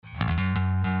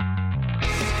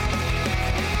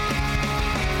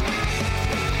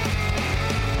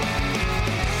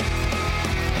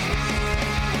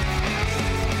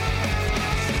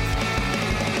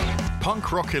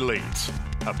Croc Elite,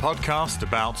 a podcast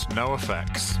about no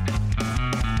effects.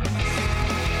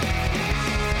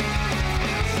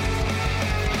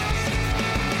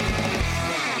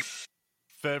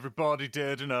 If everybody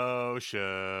did an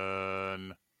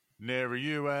ocean near a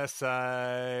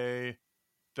USA,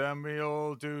 then we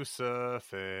all do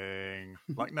surfing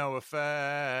like no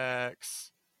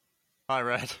effects. Hi,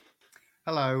 Red.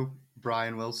 Hello,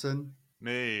 Brian Wilson.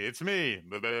 It's me.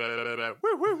 Woo,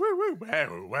 woo, woo, woo.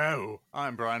 Wow, wow.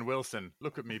 I'm Brian Wilson.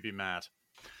 Look at me be mad.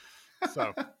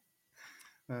 So,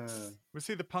 was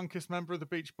he the punkest member of the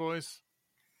Beach Boys?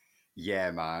 Yeah,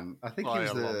 man. I think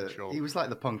he was like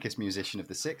the punkest musician of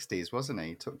the 60s, wasn't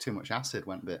he? Took too much acid,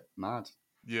 went a bit mad.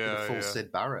 Yeah, Did a full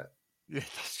Syd Barrett. Yeah,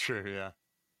 that's true, yeah.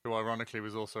 Who ironically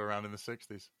was also around in the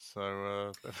 60s.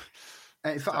 So,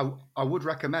 in fact, I would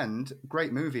recommend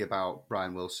great movie about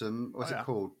Brian Wilson. What's it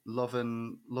called? Love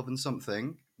and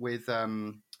Something with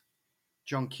John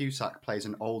Cusack plays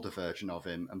an older version of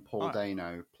him, and Paul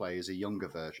Dano plays a younger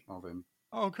version of him.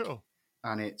 Oh, cool!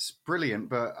 And it's brilliant,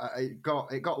 but it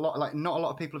got a lot, like not a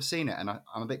lot of people have seen it, and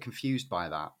I'm a bit confused by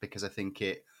that because I think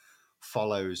it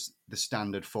follows the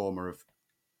standard form of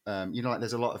like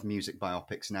there's a lot of music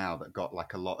biopics now that got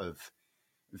like a lot of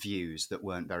views that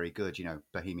weren't very good,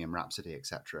 Bohemian Rhapsody,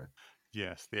 etc.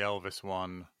 Yes, the Elvis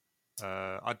one.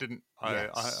 I didn't. I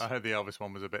heard the Elvis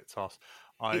one was a bit toss.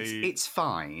 It's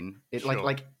fine. Sure.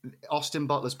 like Austin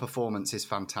Butler's performance is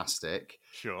fantastic.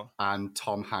 Sure. And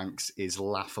Tom Hanks is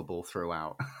laughable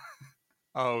throughout.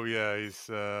 Oh yeah, he's.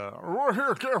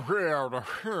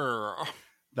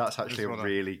 That's actually a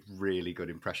really, really good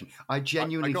impression. I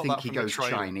genuinely think he goes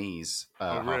Chinese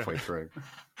halfway through.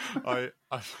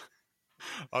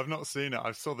 I've not seen it.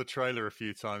 I saw the trailer a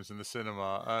few times in the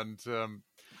cinema,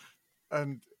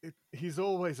 and he's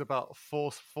always about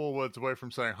four words away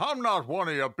from saying, "I'm not one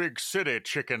of your big city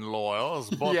chicken lawyers,"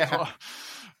 but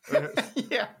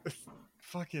it's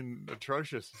fucking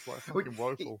atrocious. It's like fucking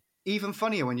woeful. Even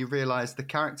funnier when you realise the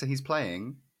character he's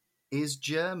playing is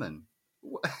German.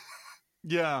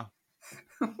 Yeah.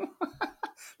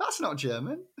 That's not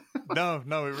German. No,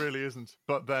 it really isn't.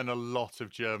 But then a lot of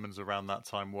Germans around that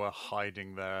time were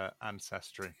hiding their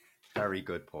ancestry. Very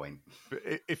good point.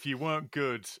 If you weren't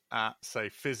good at, say,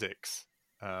 physics,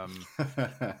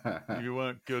 if you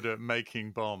weren't good at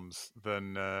making bombs,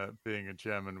 then being a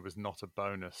German was not a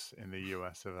bonus in the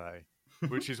US of A.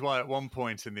 Which is why at one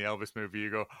point in the Elvis movie you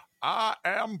go, "I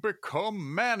am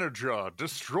become manager,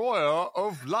 destroyer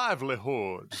of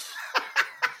livelihoods."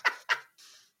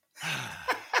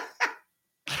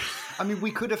 I mean,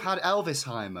 we could have had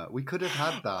Elvisheimer. We could have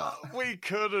had that. We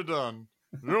could have done.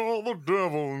 You're the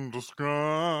devil in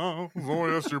disguise. Oh,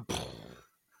 yes, you.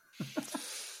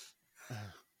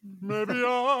 Maybe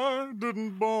I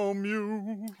didn't bomb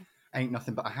you. Ain't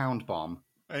nothing but a hound bomb.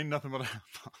 Ain't nothing but a hound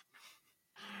bomb.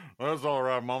 That's all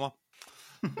right, Mama.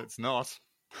 It's not.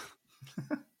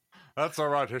 That's all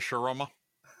right, Hishirama.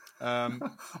 Oh,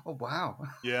 wow.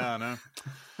 Yeah, I know.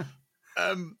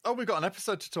 We've got an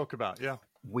episode to talk about, yeah.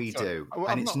 We do.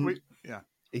 And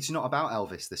it's not about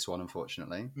Elvis, this one,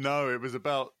 unfortunately. No, it was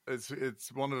about,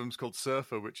 it's one of them's called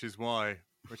Surfer, which is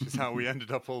how we ended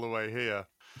up all the way here,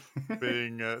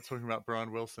 being talking about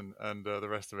Brian Wilson and the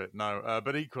rest of it. No,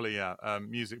 but equally,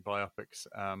 music biopics.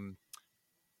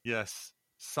 Yes,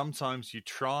 sometimes you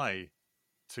try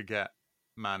to get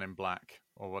Man in Black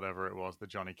or whatever it was, the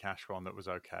Johnny Cash one that was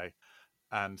okay.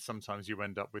 And sometimes you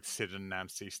end up with Sid and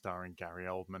Nancy starring Gary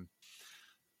Oldman.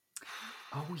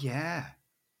 Oh yeah,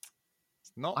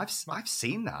 I've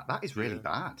seen that. That is really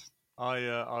bad.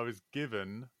 I was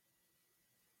given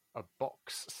a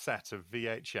box set of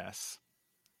VHS.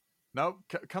 No,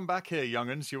 come back here,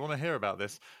 young'uns. You want to hear about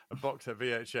this? A box set of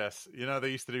VHS. They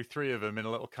used to do 3 of them in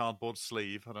a little cardboard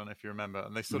sleeve. I don't know if you remember.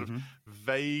 And they sort of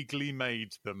vaguely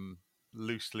made them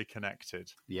loosely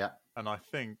connected. Yeah. And I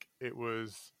think it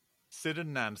was Sid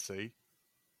and Nancy,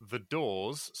 The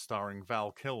Doors, starring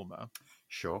Val Kilmer.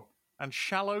 Sure. And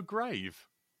Shallow Grave.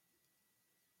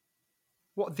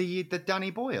 What, the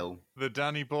Danny Boyle? The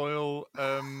Danny Boyle,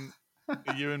 the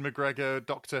Ewan McGregor,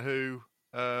 Doctor Who,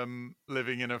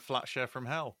 living in a flat share from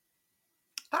hell.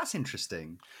 That's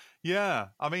interesting. Yeah.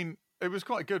 I mean, it was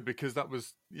quite good because that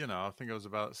was, I think I was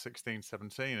about 16,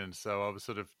 17. And so I was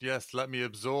sort of, yes, let me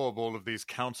absorb all of these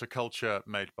counterculture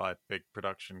made by big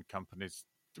production companies.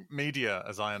 Media,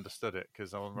 as I understood it,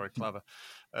 because I wasn't very clever,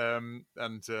 I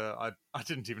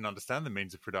didn't even understand the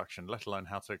means of production, let alone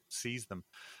how to seize them.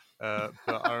 But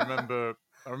I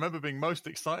remember being most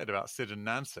excited about Sid and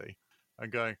Nancy,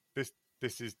 and going,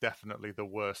 this is definitely the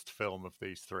worst film of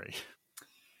these 3.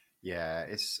 Yeah,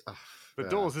 it's The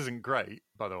Doors isn't great,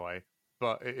 by the way,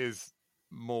 but it is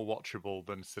more watchable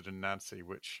than Sid and Nancy,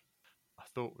 which I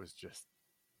thought was just,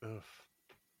 ugh.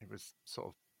 It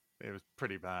was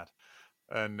pretty bad.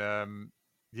 And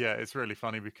yeah, it's really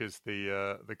funny because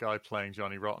the guy playing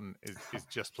Johnny Rotten is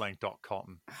just playing Doc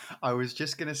Cotton. I was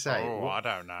just gonna say, I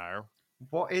don't know.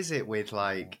 What is it with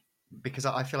like? Because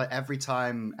I feel like every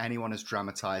time anyone has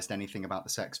dramatized anything about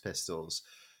the Sex Pistols,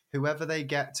 whoever they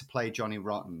get to play Johnny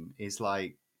Rotten is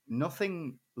like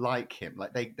nothing like him.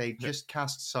 Like they just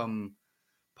cast some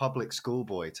public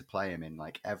schoolboy to play him in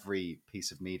like every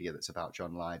piece of media that's about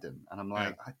John Lydon, and I'm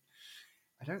like,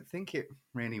 I don't think it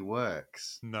really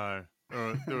works. No.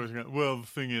 Well, the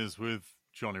thing is with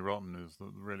Johnny Rotten is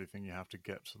the really thing you have to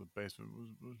get to the basement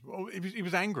he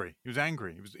was angry. He was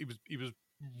angry. He was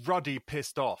ruddy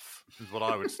pissed off is what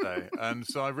I would say. And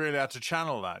so I really had to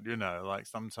channel that, like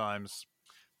sometimes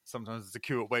it's a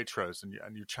queue at Waitrose and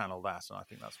you channel that, and I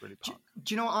think that's really punk.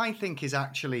 Do you know what I think is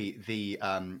actually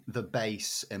the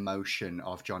base emotion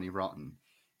of Johnny Rotten?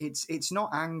 It's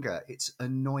not anger, it's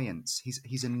annoyance.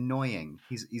 He's annoying.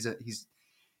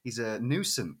 He's a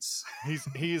nuisance.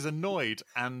 He is annoyed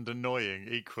and annoying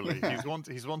equally. Yeah.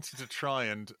 He's wanted to try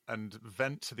and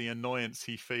vent to the annoyance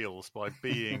he feels by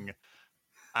being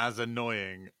as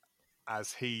annoying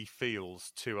as he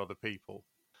feels to other people.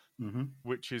 Mm-hmm.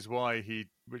 Which is why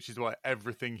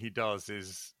everything he does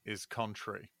is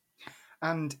contrary.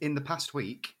 And in the past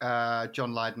week,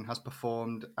 John Lydon has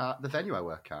performed at the venue I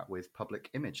work at with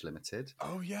Public Image Limited.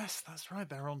 Oh yes, that's right.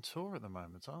 They're on tour at the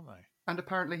moment, aren't they? And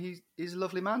apparently he's a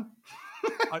lovely man.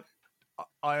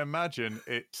 I imagine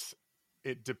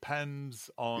it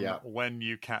depends on when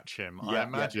you catch him. I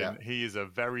imagine he is a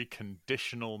very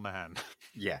conditional man.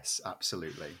 Yes,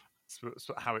 absolutely. That's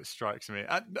how it strikes me.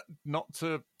 And not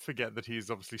to forget that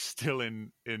he's obviously still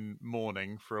in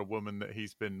mourning for a woman that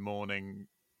he's been mourning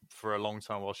for a long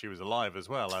time while she was alive as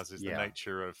well, as is the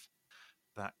nature of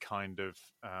that kind of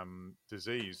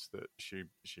disease that she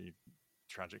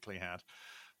tragically had.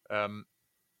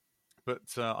 But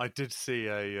I did see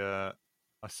I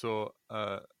saw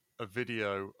a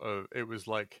video of it was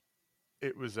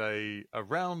a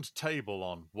round table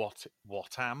on what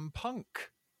am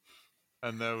punk.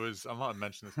 And there was, I might have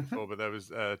mentioned this before, but there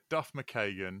was Duff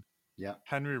McKagan,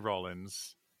 Henry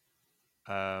Rollins,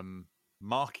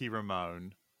 Marky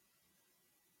Ramone,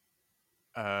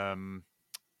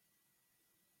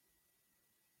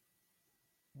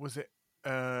 was it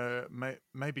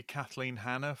maybe Kathleen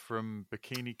Hanna from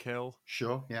Bikini Kill?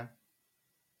 Sure, yeah.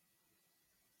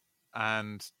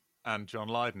 And John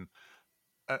Lydon.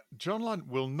 John Lydon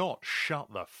will not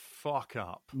shut the fuck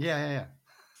up. Yeah.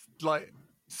 Like,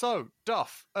 so,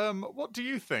 Duff, what do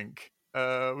you think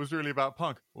was really about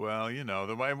punk? Well,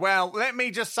 the way... Well, let me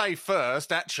just say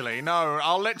first, actually, no,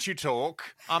 I'll let you talk.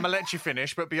 I'm going to let you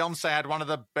finish, but Beyonce had one of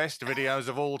the best videos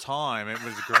of all time. It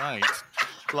was great.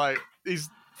 Like, he's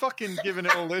fucking giving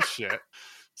it all this shit.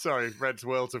 Sorry, Red's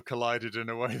worlds have collided in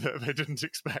a way that they didn't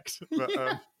expect.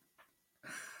 But,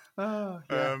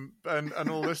 and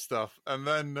all this stuff. And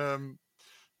then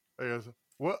he goes,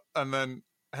 what? And then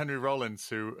Henry Rollins,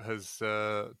 who has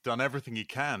done everything he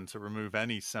can to remove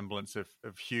any semblance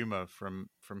of humor from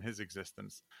his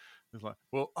existence, is like,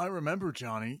 well, I remember,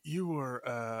 Johnny, you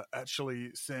were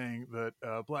actually saying that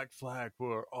Black Flag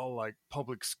were all like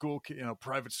public school,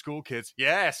 private school kids.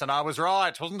 Yes, and I was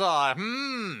right, wasn't I?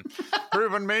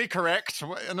 Proven me correct,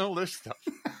 and all this stuff.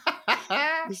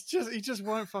 It's just, he just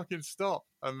won't fucking stop.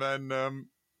 And then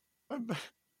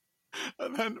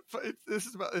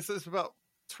this is about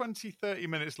 20, 30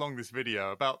 minutes long, this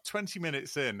video. About 20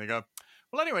 minutes in, they go,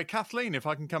 well, anyway, Kathleen, if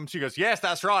I can come to you, goes, yes,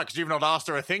 that's right, because you've not asked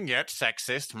her a thing yet,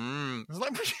 sexist. It's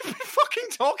like, what are you fucking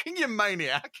talking, you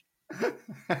maniac?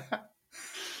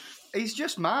 He's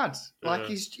just mad. Like,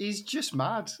 he's just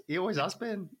mad. He always has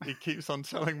been. He keeps on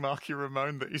telling Marky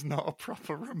Ramone that he's not a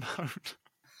proper Ramone.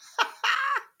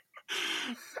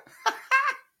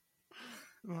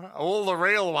 All the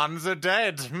real ones are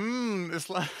dead. It's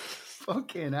like...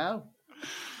 Fucking hell.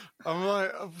 I'm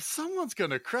like, someone's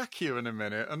going to crack you in a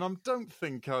minute, and I don't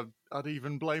think I'd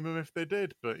even blame them if they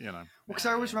did, but, Well, because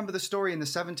I always remember the story in the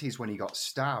 70s when he got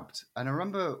stabbed, and I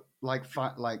remember, like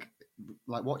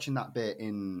watching that bit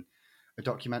in a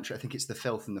documentary. I think it's The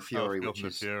Filth and the Fury, which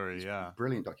is a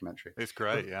brilliant documentary. It's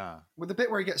great, yeah. With the bit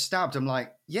where he gets stabbed, I'm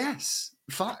like, yes,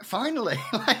 finally.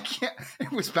 Like,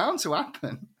 it was bound to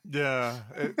happen. Yeah,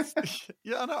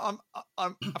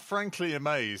 I'm frankly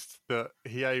amazed that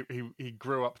he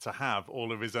grew up to have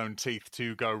all of his own teeth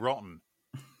to go rotten.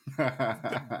 Would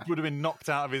have been knocked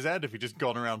out of his head if he'd just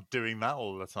gone around doing that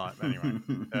all the time. Anyway,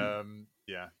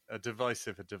 a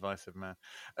divisive man.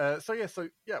 So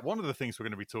one of the things we're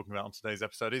going to be talking about on today's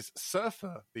episode is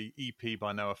Surfer, the EP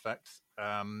by NoFX,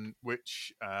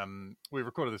 which we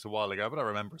recorded this a while ago, but I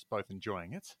remember us both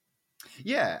enjoying it.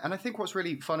 Yeah, and I think what's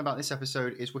really fun about this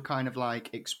episode is we're kind of like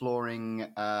exploring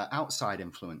outside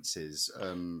influences.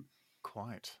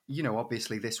 Quite.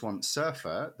 Obviously this one's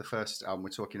Surfer, the first album we're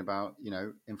talking about,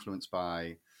 influenced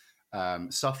by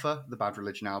Suffer, the Bad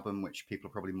Religion album, which people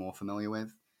are probably more familiar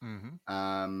with. Mm-hmm.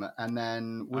 And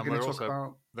then we're going to talk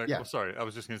about... Yeah. Sorry, I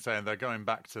was just going to say, and they're going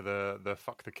back to the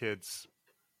Fuck the Kids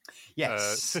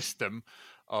system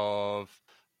of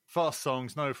fast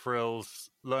songs, no frills,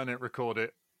 learn it, record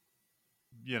it,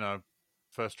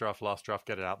 first draft, last draft,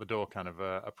 get it out the door kind of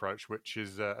approach, which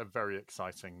is a very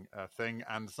exciting thing.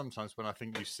 And sometimes when I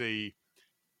think you see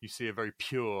a very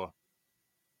pure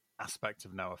aspect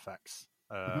of NoFX,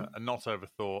 and not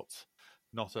overthought,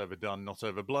 not overdone, not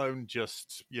overblown,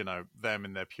 just them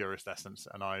in their purest essence,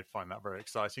 and I find that very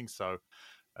exciting. So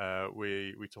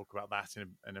we talk about that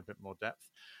in a bit more depth.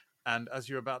 And as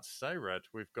you're about to say, Red,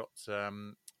 we've got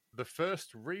the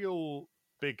first real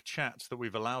big chat that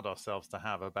we've allowed ourselves to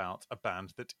have about a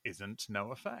band that isn't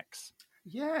NoFX.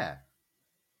 Yeah.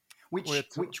 Which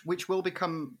will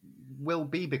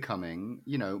be becoming,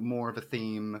 more of a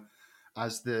theme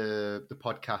as the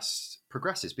podcast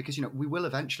progresses, because we will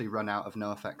eventually run out of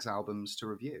NoFX albums to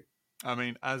review. I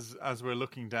mean, as we're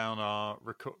looking down our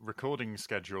recording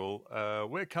schedule,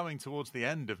 we're coming towards the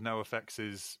end of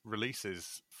NoFX's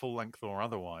releases, full length or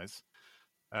otherwise.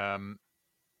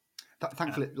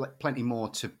 Thankfully, plenty more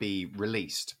to be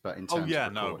released, but in terms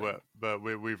of recording. but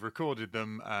we've recorded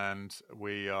them and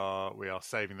we are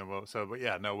saving them. So,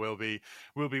 we'll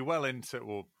be well into,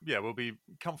 we'll be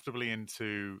comfortably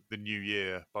into the new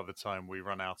year by the time we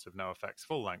run out of NoFX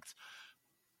full length.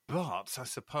 But I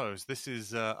suppose this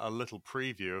is a little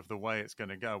preview of the way it's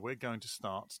going to go. We're going to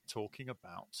start talking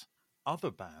about other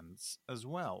bands as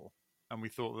well, and we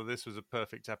thought that this was a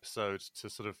perfect episode to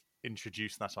sort of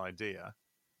introduce that idea.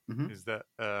 Mm-hmm. Is that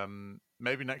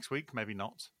maybe next week, maybe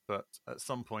not, but at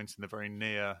some point in the very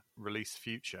near release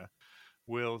future,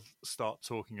 we'll start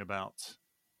talking about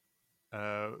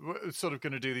we're sort of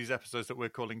going to do these episodes that we're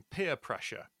calling peer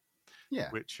pressure,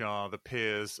 which are the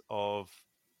peers of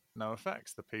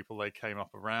NoFX, the people they came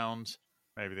up around.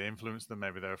 Maybe they influenced them,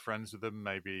 maybe they were friends with them,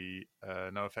 maybe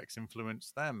NoFX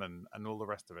influenced them, and all the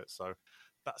rest of it. So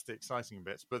that's the exciting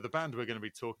bits. But the band we're going to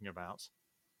be talking about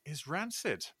is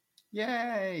Rancid.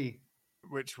 Yay!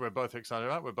 Which we're both excited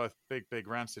about. We're both big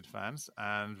Rancid fans.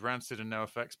 And Rancid and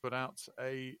NoFX put out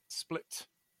a split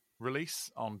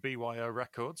release on BYO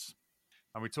Records.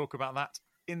 And we talk about that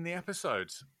in the episode.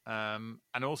 And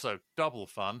also, double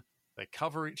fun, they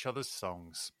cover each other's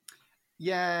songs.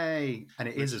 Yay! And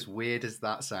it is as weird as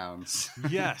that sounds.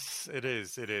 Yes, it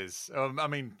is.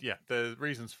 The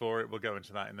reasons for it, we'll go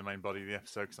into that in the main body of the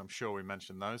episode because I'm sure we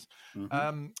mentioned those.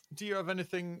 Mm-hmm. Do you have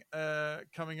anything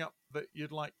coming up that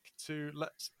you'd like to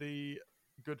let the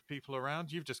good people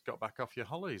around? You've just got back off your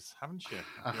holidays, haven't you?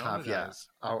 I have, yeah.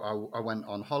 I went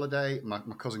on holiday. My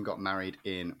cousin got married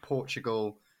in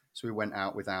Portugal, so we went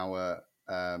out with our...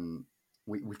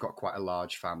 we've got quite a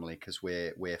large family because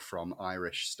we're from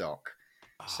Irish stock.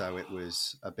 So it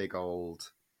was a big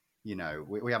old,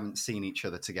 we haven't seen each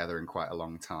other together in quite a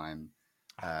long time.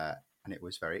 And it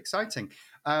was very exciting.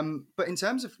 But in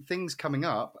terms of things coming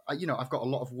up, I've got a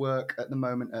lot of work at the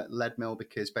moment at Lead Mill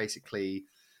because basically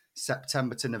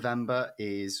September to November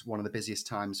is one of the busiest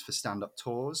times for stand-up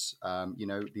tours.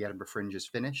 The Edinburgh Fringe is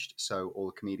finished, so all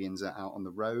the comedians are out on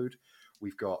the road.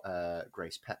 We've got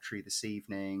Grace Petrie this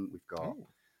evening. We've got...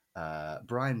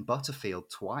 Brian Butterfield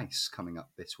twice coming up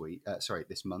this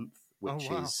month, which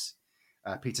is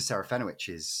Peter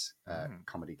Serafinowicz's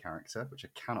comedy character, which I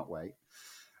cannot wait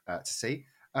to see.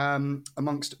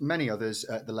 Amongst many others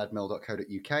at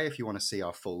theleadmill.co.uk if you want to see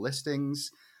our full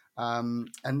listings. And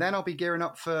then I'll be gearing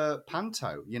up for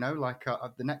Panto.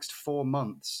 The next 4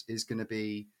 months is going to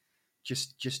be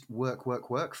just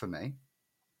work for me.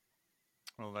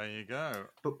 Well, there you go.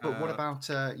 But what about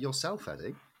yourself,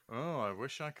 Eddie? Oh, I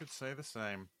wish I could say the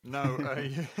same. No,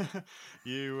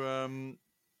 you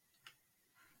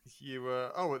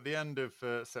at the end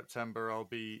of September, I'll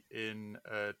be in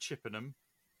Chippenham.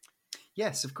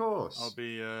 Yes, of course. I'll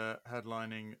be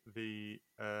headlining the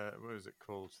what is it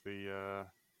called?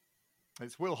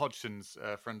 It's Will Hodgson's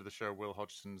friend of the show, Will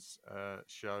Hodgson's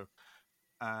show,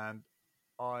 and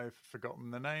I've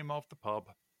forgotten the name of the pub.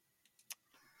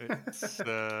 It's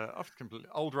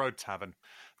Old Road Tavern,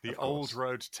 the Old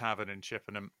Road Tavern in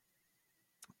Chippenham.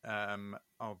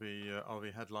 I'll be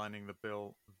headlining the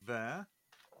bill there.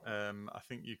 I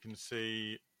think you can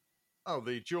see Oh,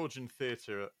 the Georgian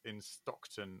Theatre in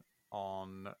Stockton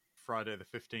on Friday, the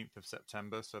 15th of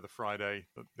September. So the Friday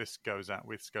that this goes out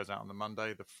on the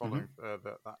Monday. The following,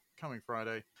 that coming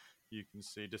Friday, you can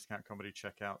see Discount Comedy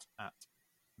Checkout at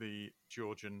the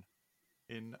Georgian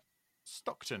in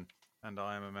Stockton. And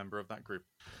I am a member of that group.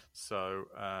 So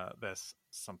there's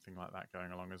something like that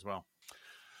going along as well.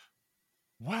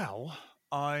 Well,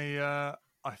 I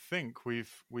think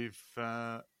we've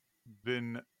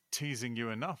been teasing you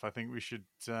enough. I think we should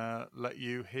let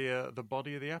you hear the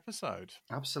body of the episode.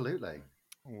 Absolutely.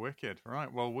 Wicked. Right.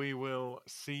 Well, we will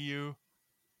see you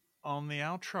on the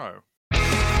outro.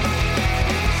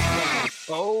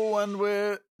 Oh, and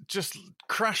we're just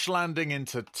crash landing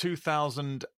into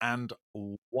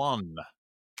 2001.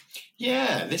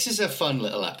 Yeah, this is a fun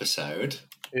little episode.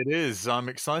 It is. I'm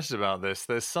excited about this.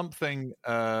 There's something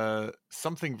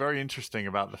very interesting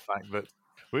about the fact that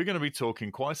we're going to be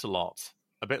talking quite a lot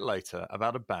a bit later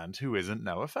about a band who isn't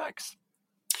NoFX.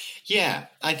 Yeah,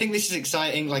 I think this is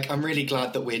exciting. Like, I'm really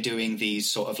glad that we're doing these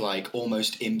sort of like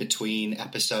almost in between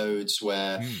episodes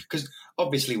where, because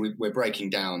obviously we're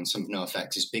breaking down some of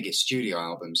NoFX's biggest studio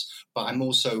albums, but I'm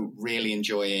also really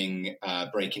enjoying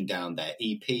breaking down their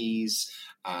EPs.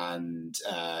 And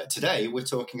today we're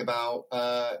talking about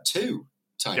two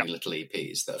tiny little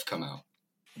EPs that have come out.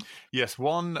 Yes,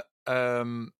 one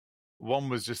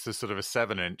was just a sort of a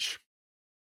 7-inch.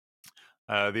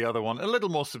 The other one a little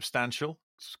more substantial.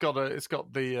 It's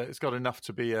got enough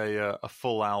to be a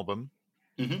full album.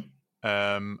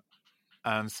 Mm-hmm.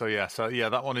 And so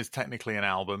that one is technically an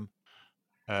album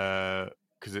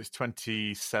because it's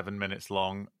 27 minutes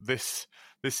long. This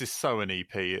is so an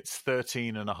EP. It's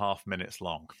 13 and a half minutes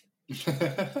long.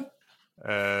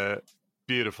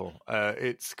 Beautiful.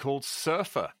 It's called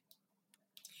Surfer.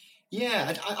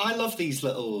 Yeah, I love these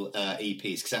little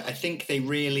EPs because I think they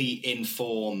really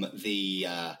inform the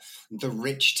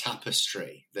rich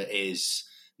tapestry that is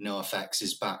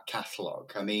NoFX's back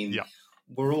catalogue. I mean,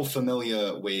 we're all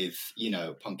familiar with,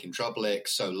 Punk in Drublic,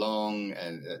 So Long,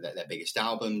 and their biggest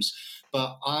albums,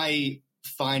 but I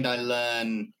find I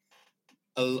learn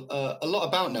a lot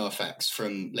about NoFX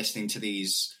from listening to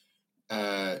these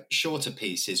shorter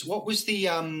pieces. What was the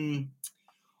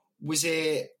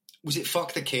was it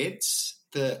Fuck the Kids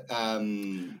that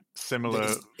similar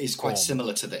that is quite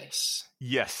similar to this?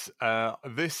 Yes,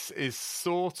 this is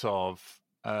sort of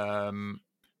the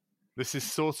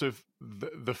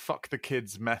Fuck the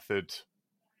Kids method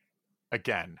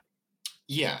again.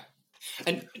 Yeah,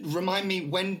 and remind me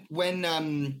when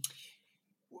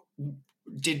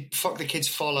did Fuck the Kids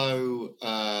follow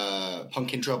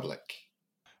Punk in Drublic?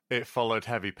 It followed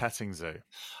Heavy Petting Zoo.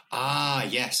 Ah,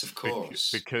 yes, of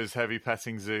course. Because Heavy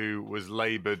Petting Zoo was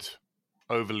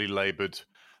overly laboured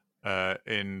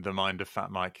in the mind of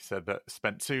Fat Mike. He said that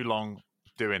spent too long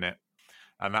doing it,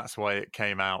 and that's why it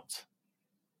came out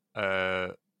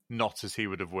not as he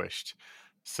would have wished.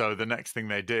 So the next thing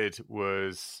they did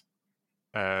was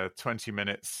 20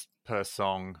 minutes per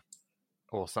song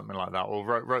or something like that, or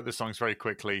wrote the songs very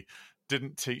quickly.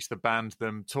 Didn't teach the band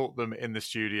them, taught them in the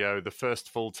studio. The first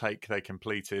full take they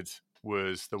completed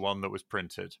was the one that was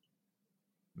printed.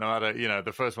 No matter,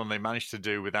 the first one they managed to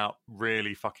do without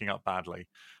really fucking up badly.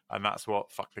 And that's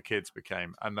what Fuck the Kids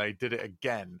became. And they did it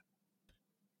again.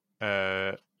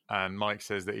 And Mike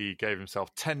says that he gave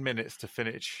himself 10 minutes to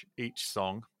finish each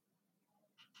song.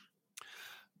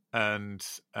 And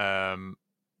then,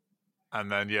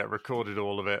 recorded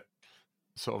all of it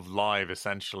sort of live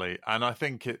essentially, and I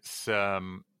think it's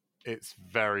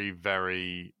very,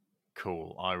 very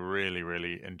cool. I really,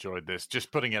 really enjoyed this.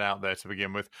 Just putting it out there to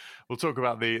begin with. We'll talk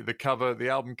about the cover. The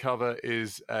album cover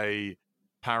is a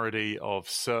parody of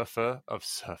Suffer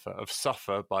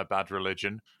by Bad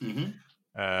Religion,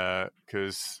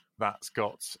 because that's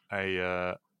got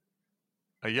a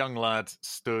young lad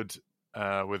stood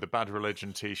with a Bad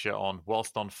Religion t-shirt on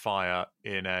whilst on fire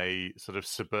in a sort of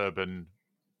suburban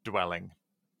dwelling.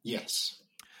 Yes.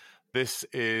 This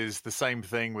is the same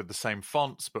thing with the same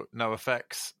fonts, but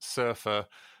NoFX, Surfer,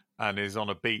 and is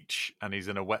on a beach, and he's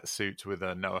in a wetsuit with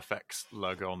a NoFX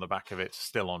logo on the back of it,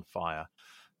 still on fire.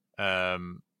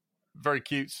 Very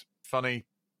cute, funny,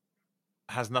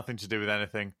 has nothing to do with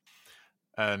anything.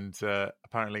 And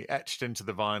apparently etched into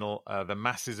the vinyl, the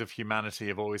masses of humanity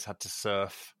have always had to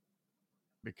surf,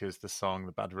 because the song,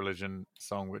 the Bad Religion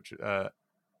song, which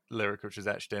lyric which is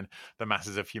etched in, the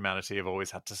masses of humanity have always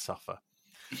had to suffer.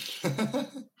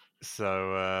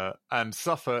 So and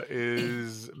Suffer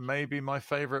is maybe my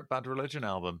favorite Bad Religion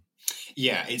album.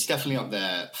 Yeah, it's definitely up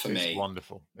there for me. It's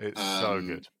wonderful. It's so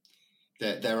good.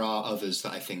 There are others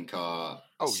that I think are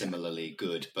similarly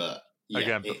good, but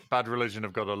again, Bad Religion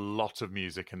have got a lot of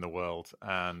music in the world,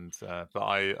 and but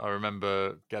I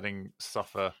remember getting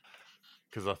Suffer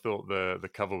because I thought the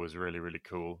cover was really, really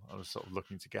cool. I was sort of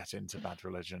looking to get into Bad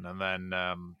Religion, and then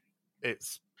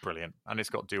it's brilliant, and it's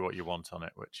got Do What You Want on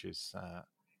it, which is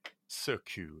so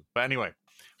cool. But anyway,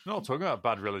 we're not talking about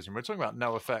Bad Religion. We're talking about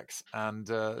NoFX and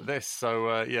this.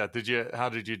 So yeah, how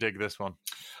did you dig this one?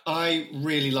 I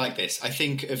really like this. I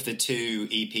think of the two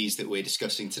EPs that we're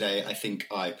discussing today, I think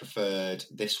I preferred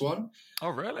this one. Oh,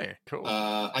 really? Cool.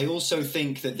 I also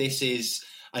think that this is,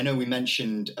 I know we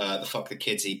mentioned the Fuck the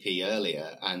Kids EP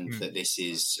earlier, and that this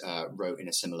is wrote in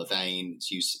a similar vein. It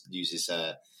uses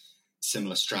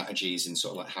similar strategies and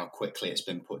sort of like how quickly it's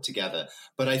been put together.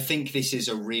 But I think this is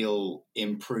a real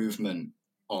improvement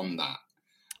on that.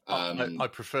 I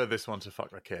prefer this one to Fuck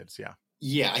the Kids, yeah.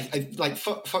 Yeah, I like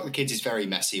Fuck the Kids is very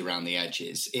messy around the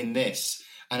edges in this,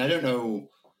 and I don't know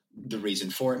the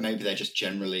reason for it. Maybe they just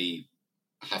generally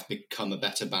have become a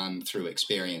better band through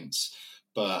experience,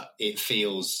 but it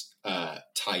feels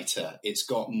tighter. It's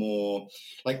got more,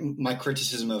 like my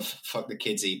criticism of Fuck the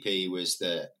Kids EP was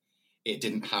that it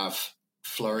didn't have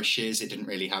flourishes. It didn't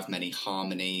really have many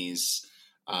harmonies.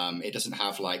 It doesn't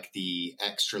have like the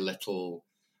extra little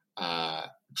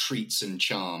treats and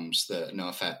charms that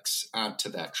NoFX add to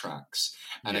their tracks.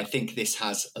 And I think this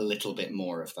has a little bit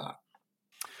more of that.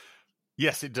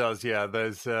 Yes, it does. Yeah,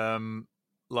 there's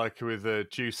like with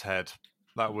Juice Head,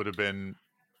 that would have been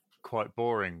quite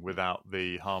boring without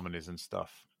the harmonies and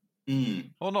stuff.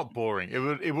 Well, not boring. It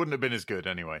wouldn't have been as good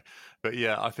anyway. But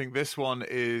yeah, I think this one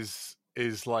is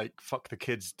like Fuck the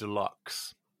Kids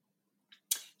Deluxe.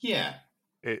 Yeah,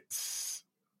 it's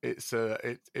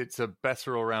a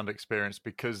better all round experience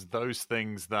because those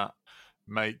things that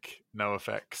make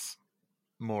NoFX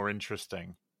more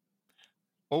interesting,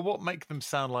 or what make them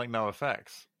sound like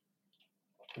NoFX,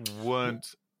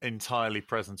 weren't entirely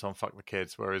present on Fuck the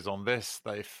Kids, whereas on this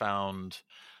they found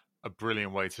a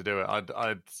brilliant way to do it.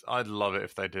 I'd love it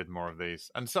if they did more of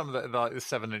these, and some of the like the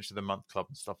 7-inch of the month club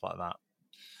and stuff like that.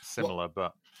 Similar,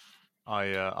 but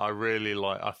I really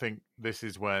like. I think this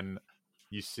is when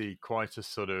you see quite a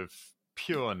sort of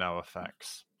pure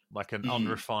NoFX, like an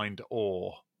unrefined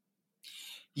ore.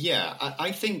 Yeah,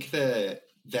 I think their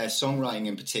songwriting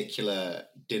in particular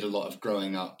did a lot of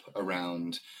growing up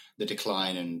around The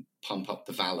Decline and Pump Up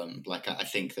the Vallum. Like, I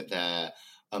think that they're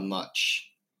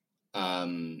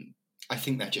I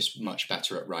think they're just much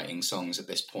better at writing songs at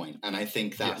this point, and I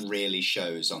think that really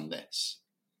shows on this.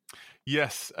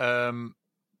 Yes,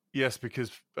 yes,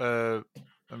 because let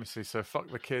me see. So, Fuck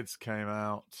the Kids came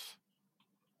out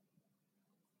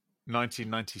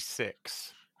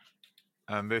 1996,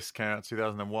 and this came out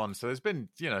 2001. So, there's been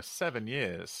 7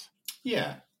 years.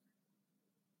 Yeah.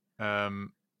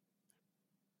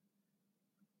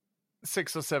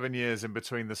 6 or 7 years in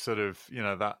between the sort of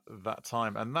that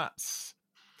time, and that's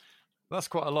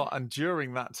quite a lot. And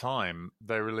during that time,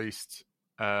 they released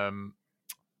So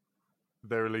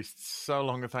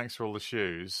Long and Thanks for All the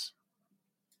Shoes,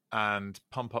 and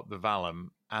Pump Up the Vallum,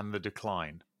 and The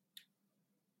Decline.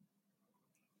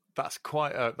 That's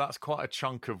quite a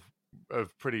chunk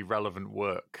of pretty relevant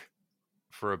work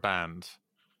for a band.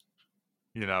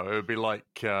 It would be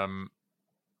like I'm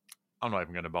not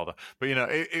even going to bother, but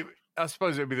I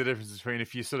suppose it would be the difference between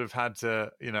if you sort of had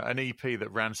an EP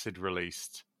that Rancid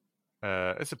released.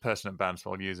 It's a pertinent band,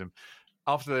 so I'll use them.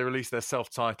 After they released their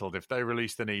self-titled, if they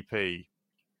released an EP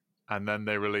and then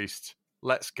they released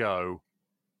Let's Go,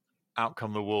 Out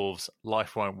Come the Wolves,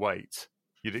 Life Won't Wait,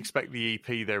 you'd expect the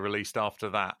EP they released after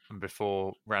that and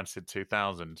before Rancid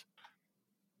 2000,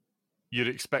 you'd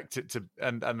expect it to,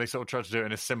 and they sort of tried to do it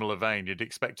in a similar vein, you'd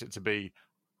expect it to be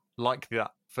like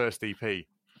that first EP,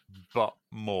 but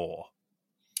more.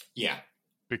 Yeah.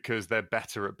 Because they're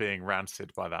better at being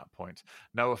Rancid by that point.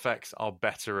 NoFX are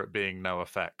better at being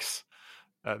NoFX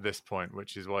at this point,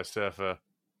 which is why Surfer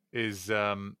is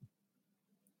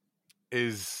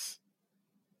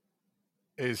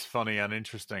funny and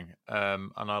interesting,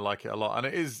 and I like it a lot. And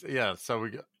it is, yeah.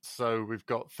 So we've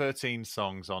got 13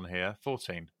 songs on here,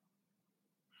 14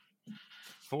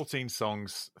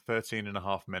 songs, 13 and a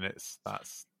half minutes.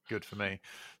 That's good for me.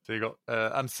 So you got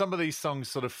and some of these songs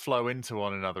sort of flow into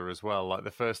one another as well, like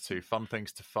the first two, Fun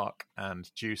Things to Fuck and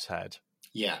Juice Head.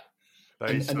 Yeah.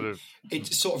 It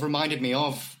sort of reminded me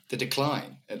of The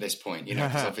Decline at this point,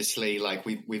 because obviously, like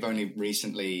we've only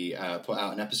recently put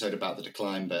out an episode about The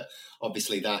Decline, but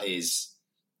obviously that is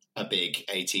a big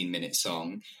 18-minute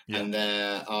song, and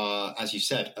there are, as you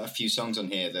said, a few songs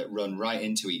on here that run right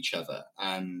into each other,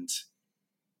 and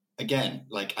again,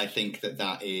 like I think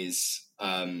that is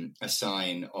a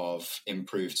sign of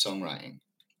improved songwriting.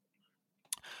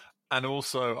 And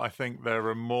also, I think there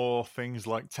are more things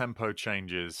like tempo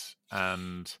changes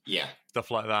and stuff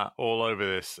like that all over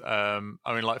this. I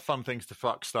mean, like Fun Things to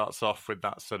Fuck starts off with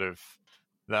that sort of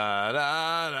da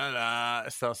da da da.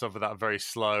 It starts off with that very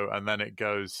slow, and then it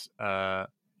goes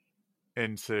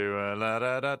into la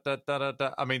da da da da da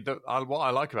da. I mean, what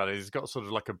I like about it is it's got sort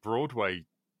of like a Broadway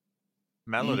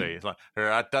melody. It's like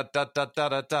da da da da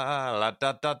da da la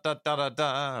da da da da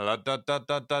da la da da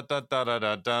da da da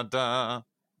da da da.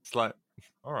 It's like,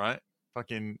 all right,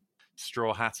 fucking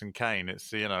Straw Hat and Cane. It's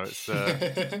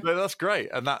but that's great,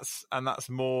 and that's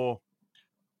more.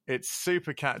 It's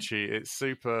super catchy. It's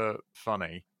super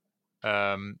funny.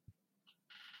 Fuck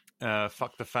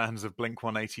the fans of Blink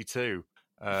 182,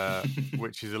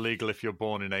 which is illegal if you're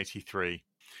born in '83.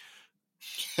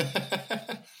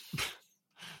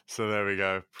 So there we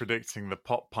go, predicting the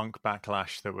pop punk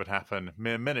backlash that would happen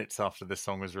mere minutes after this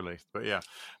song was released. But yeah,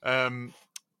 and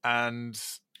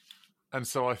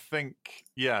so I think,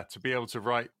 to be able to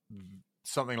write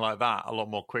something like that a lot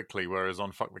more quickly, whereas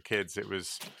on Fuck the Kids, it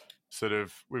was sort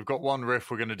of, we've got one riff,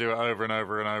 we're going to do it over and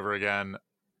over and over again,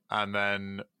 and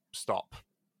then stop.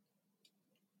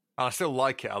 And I still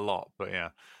like it a lot, but yeah.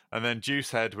 And then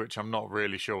Juice Head, which I'm not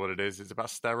really sure what it is. It's about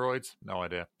steroids? No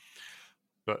idea.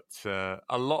 But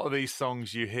a lot of these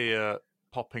songs you hear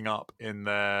popping up in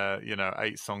their,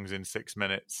 8 songs in 6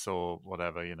 minutes or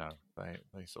whatever, they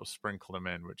sort of sprinkle them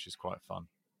in, which is quite fun.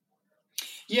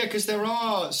 Yeah, because there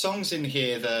are songs in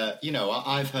here that,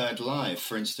 I've heard live.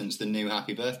 For instance, the new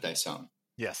Happy Birthday song.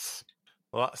 Yes.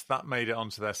 Well, that made it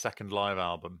onto their second live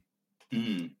album.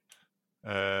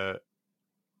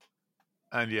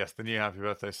 And yes, the new Happy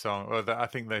Birthday song, I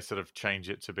think they sort of change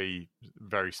it to be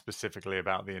very specifically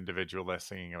about the individual they're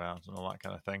singing about and all that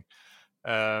kind of thing.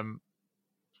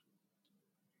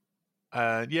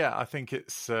 I think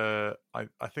it's, I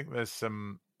think there's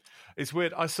some, it's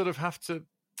weird. I sort of have to,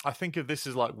 I think of this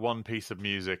as like one piece of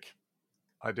music.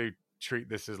 I do treat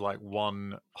this as like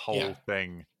one whole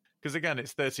thing. Because again,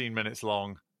 it's 13 minutes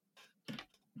long.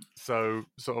 So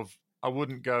sort of, I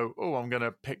wouldn't go, I'm going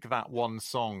to pick that one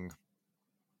song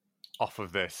off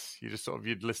of this. You just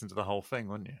you'd listen to the whole thing,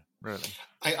 wouldn't you? Really?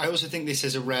 I also think this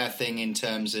is a rare thing in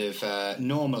terms of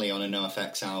normally on a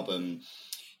NoFX album,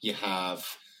 you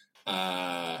have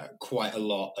quite a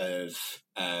lot of,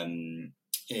 I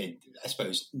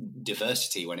suppose,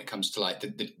 diversity when it comes to like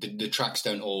the tracks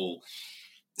don't all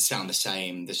sound the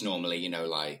same. There's normally,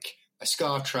 like a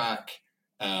ska track,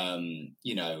 a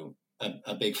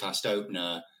big fast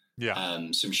opener,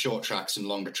 some short tracks, some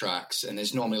longer tracks, and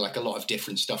there's normally like a lot of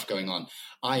different stuff going on.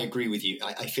 I agree with you.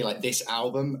 I feel like this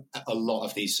album, a lot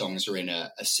of these songs are in a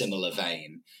similar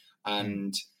vein,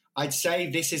 and I'd say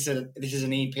this is an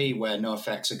EP where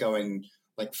NoFX are going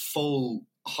like full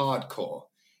hardcore,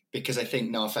 because I think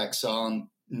NoFX aren't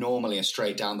normally a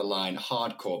straight down the line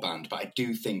hardcore band, but I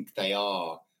do think they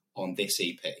are on this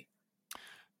EP.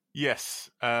 Yes,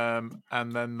 and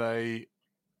then they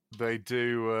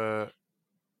do.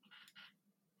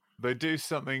 They do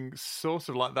something sort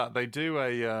of like that. They do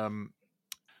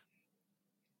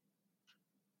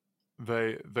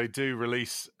they do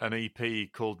release an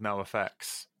EP called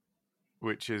NoFX,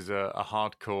 which is a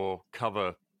hardcore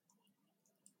cover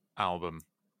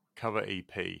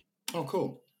EP. Oh,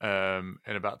 cool. In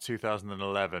about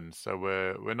 2011. So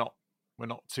we're not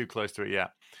too close to it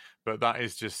yet. But that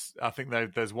is just, I think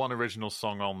there's one original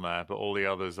song on there, but all the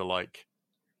others are like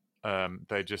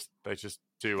they just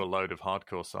do a load of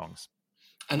hardcore songs.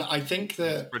 And I think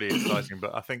that it's pretty exciting,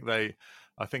 but I think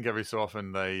every so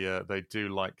often they do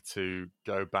like to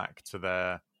go back to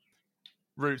their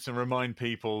roots and remind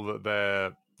people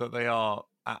that they are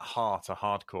at heart a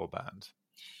hardcore band.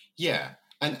 Yeah.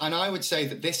 And I would say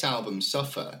that this album,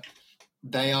 Suffer,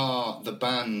 they are the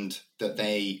band that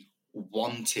they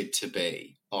wanted to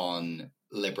be on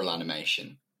Liberal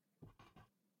Animation.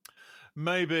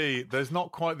 Maybe there's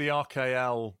not quite the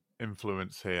RKL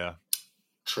influence here.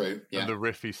 True, yeah. And the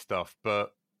riffy stuff,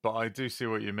 but I do see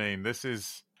what you mean. This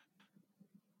is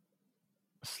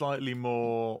slightly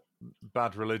more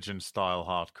Bad Religion style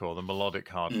hardcore, the melodic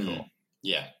hardcore.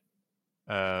 Yeah.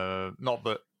 Not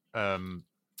that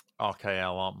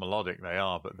RKL aren't melodic, they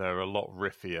are, but they're a lot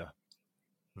riffier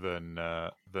than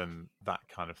that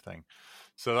kind of thing.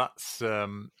 So that's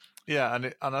and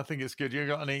I think it's good. You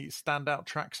got any standout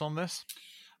tracks on this?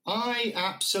 I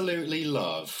absolutely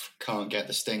love Can't Get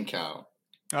the Stink Out.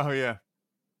 Oh yeah,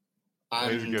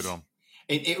 it's a good one.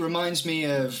 It reminds me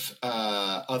of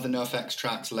other NoFX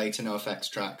tracks, later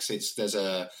NoFX tracks. There's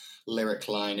a lyric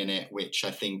line in it which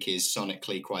I think is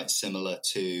sonically quite similar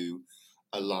to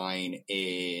a line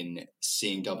in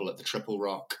Seeing Double at the Triple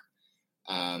Rock.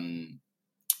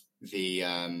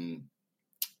 the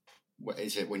what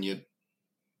is it when you're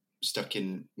stuck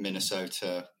in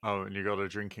Minnesota? Oh, and you got a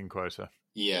drinking quota.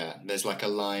 Yeah, there's like a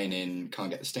line in Can't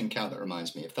Get the Stink Out that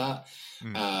reminds me of that.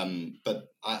 But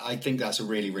I think that's a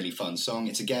really, really fun song.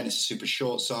 It's a super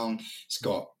short song. It's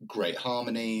got great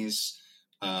harmonies.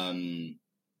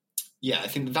 Yeah, I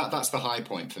think that's the high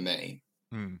point for me.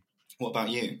 What about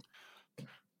you?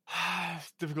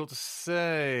 It's difficult to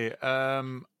say. I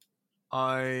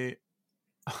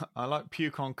like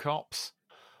Puke on Cops.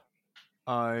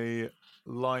 I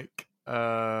like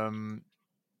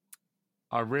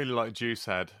I really like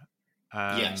Juicehead,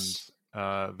 and Yes.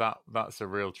 That's a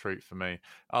real treat for me.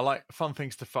 I like Fun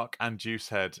Things to Fuck and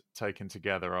Juicehead taken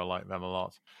together. I like them a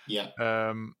lot. Yeah.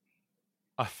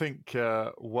 I think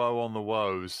Woe on the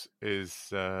Woes is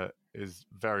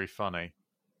very funny.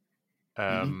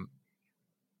 And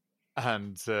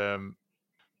it's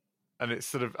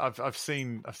sort of I've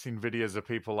seen videos of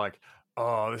people like,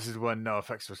 oh, this is when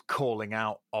NoFX was calling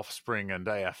out Offspring and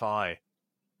AFI,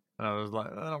 and I was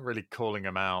like, they're not really calling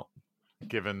him out,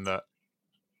 given that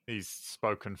he's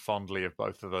spoken fondly of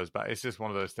both of those. But it's just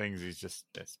one of those things. He's just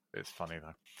it's funny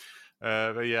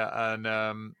though. But yeah,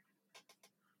 and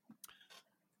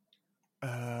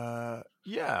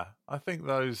yeah, I think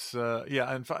those.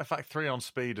 Yeah, in fact, 3 on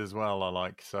Speed as well. I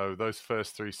like so those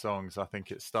first 3 songs. I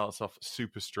think it starts off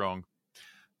super strong.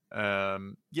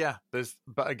 Yeah,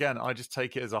 but again, I just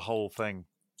take it as a whole thing.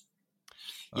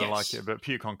 Yes. I like it, but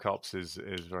Puke on Cops is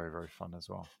very, very fun as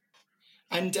well.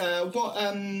 And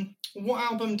what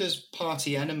album does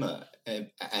Party Enema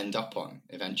end up on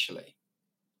eventually?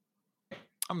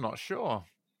 I'm not sure.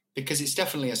 Because it's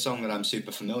definitely a song that I'm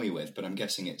super familiar with, but I'm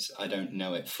guessing I don't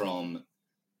know it from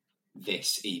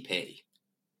this EP. Let's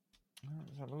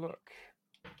have a look.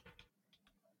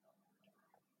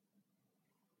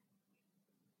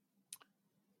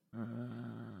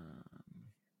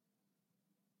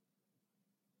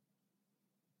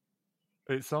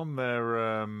 It's on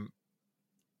their.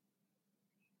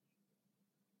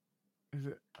 Is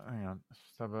it? Hang on. Let's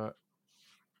have a.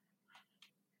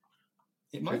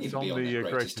 It might even be on the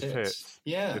greatest hits.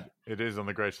 Yeah, it is on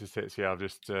the greatest hits. Yeah, I've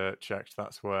just checked.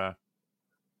 That's where.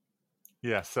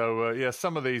 Yeah. So yeah,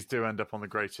 some of these do end up on the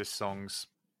greatest songs.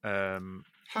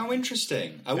 How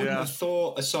interesting! I wouldn't have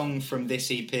thought a song from this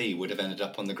EP would have ended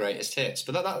up on the greatest hits,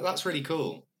 but that's really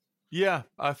cool. Yeah,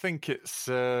 I think it's.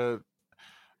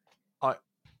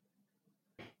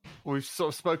 We've sort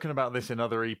of spoken about this in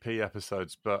other EP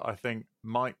episodes, but I think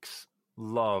Mike's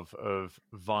love of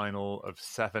vinyl, of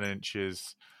 7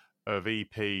 inches, of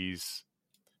EPs,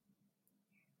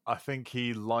 I think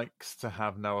he likes to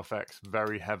have NoFX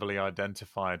very heavily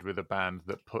identified with a band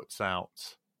that puts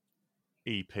out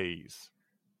EPs.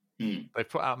 They've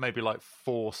put out maybe like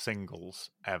 4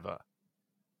 singles ever.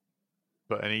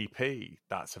 But an EP,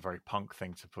 that's a very punk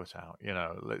thing to put out. You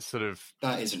know, it's sort of...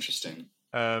 That is interesting.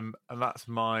 And that's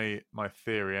my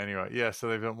theory anyway. Yeah, so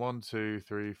they've done 1, 2,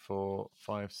 3, 4,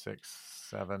 5, 6,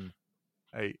 7,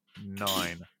 8,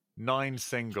 9. 9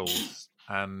 singles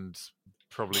and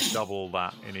probably double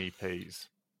that in EPs.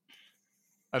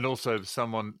 And also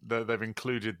they've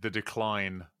included The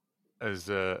Decline as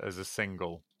a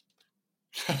single.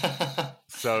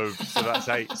 so that's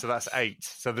 8. So that's 8.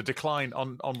 So The Decline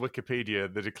on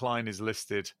Wikipedia, The Decline is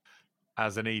listed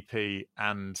as an EP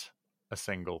and a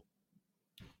single.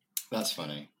 That's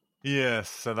funny. Yes,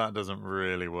 so that doesn't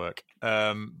really work.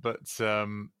 So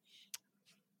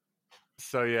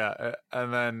yeah,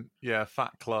 and then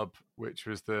Fat Club, which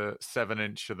was the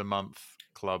 7-inch of the month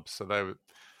club. So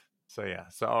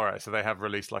all right. So they have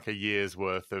released like a year's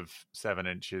worth of 7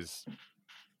 inches,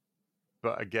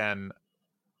 but again,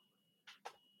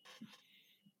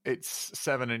 it's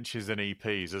 7 inches in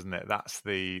EPs, isn't it? That's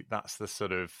the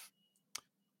sort of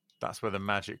where the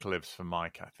magic lives for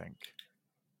Mike, I think.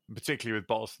 Particularly with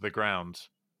Bottles to the Ground,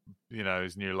 you know,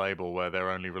 his new label where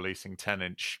they're only releasing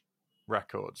 10-inch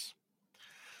records.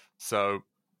 So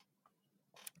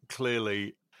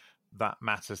clearly that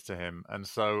matters to him. And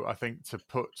so I think to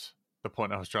put the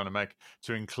point I was trying to make,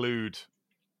 to include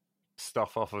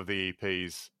stuff off of the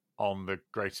EPs on the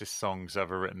greatest songs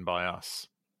ever written by us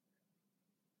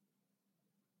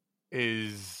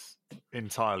is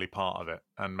entirely part of it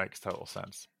and makes total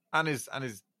sense. And is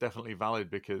definitely valid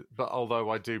but although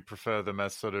I do prefer them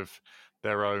as sort of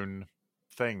their own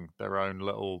thing, their own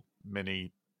little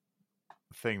mini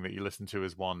thing that you listen to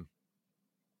as one.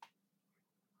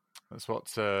 That's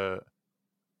what I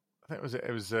think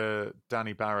it was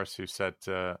Danny Barris who said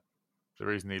the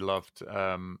reason he loved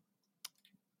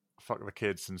Fuck the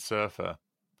Kids and Surfer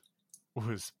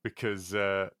was because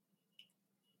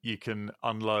you can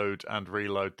unload and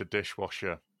reload the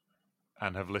dishwasher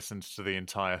and have listened to the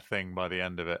entire thing by the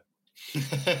end of it.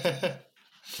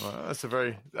 Well, that's a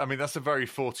very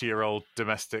 40-year-old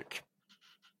domestic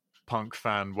punk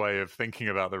fan way of thinking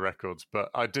about the records. But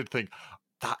I did think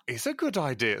that is a good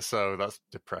idea. So that's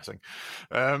depressing.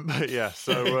 But yeah,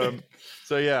 so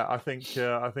yeah, I think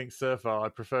Surfer. I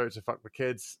prefer it to Fuck the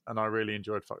Kids, and I really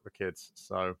enjoyed Fuck the Kids.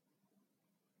 So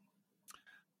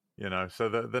so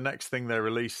the next thing they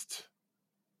released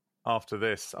after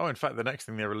this. Oh, in fact, the next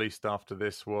thing they released after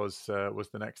this was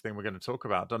the next thing we're going to talk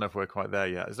about. Don't know if we're quite there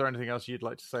yet. Is there anything else you'd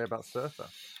like to say about Surfer?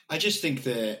 I just think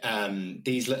that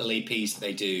these little EPs that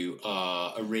they do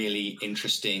are a really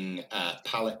interesting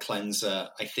palette cleanser.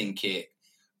 I think it,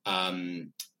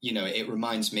 it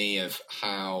reminds me of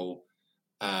how,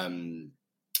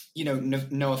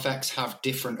 NoFX have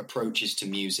different approaches to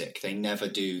music. They never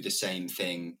do the same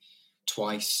thing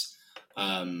twice.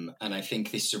 And I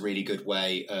think this is a really good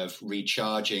way of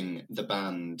recharging the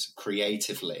band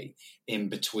creatively in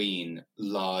between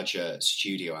larger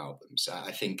studio albums.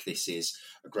 I think this is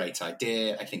a great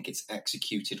idea. I think it's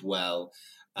executed well.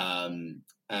 And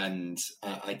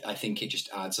I think it just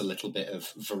adds a little bit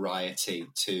of variety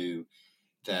to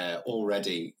their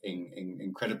already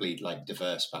incredibly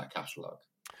diverse back catalogue.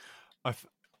 I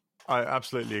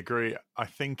absolutely agree. I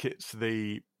think it's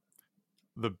the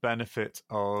benefit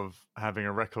of having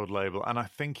a record label, and I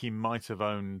think he might have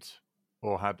owned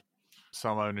or had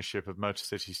some ownership of Motor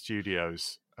City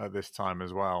Studios at this time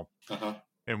as well. Uh-huh.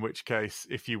 In which case,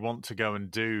 if you want to go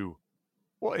and do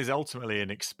what is ultimately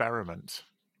an experiment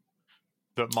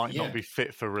that might not be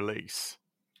fit for release,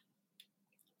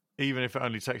 even if it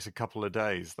only takes a couple of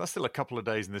days, that's still a couple of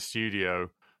days in the studio.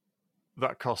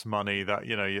 That costs money, that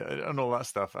and all that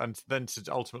stuff, and then to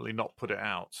ultimately not put it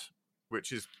out,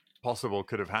 which is possible,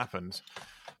 could have happened.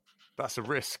 That's a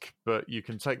risk, but you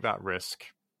can take that risk,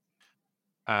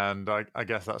 and I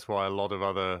guess that's why a lot of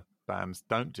other bands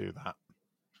don't do that.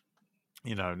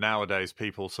 Nowadays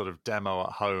people sort of demo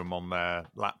at home on their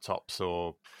laptops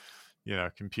or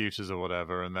computers or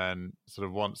whatever, and then sort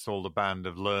of once all the band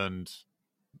have learned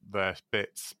their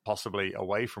bits, possibly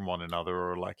away from one another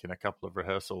or like in a couple of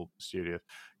rehearsal studios,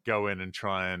 go in and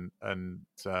try and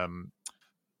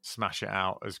smash it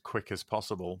out as quick as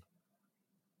possible.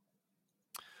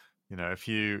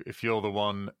 If you're the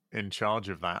one in charge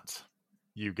of that,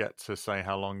 you get to say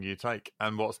how long you take.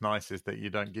 And what's nice is that you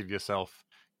don't give yourself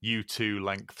U2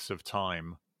 lengths of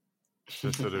time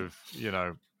to sort of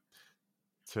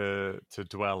to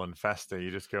dwell and fester.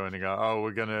 You just go in and go, oh,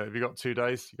 have you got 2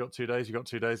 days? You got 2 days? You got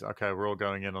 2 days? Okay, we're all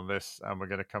going in on this, and we're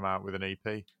going to come out with an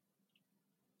EP.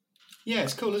 Yeah,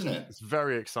 it's cool, isn't it? It's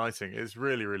very exciting. It's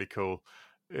really, really cool.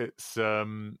 It's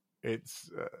the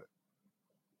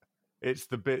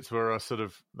bits where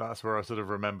that's where I sort of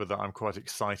remember that I'm quite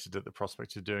excited at the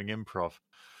prospect of doing improv,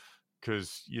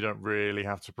 because you don't really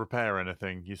have to prepare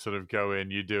anything. You sort of go in,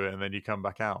 you do it, and then you come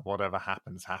back out. Whatever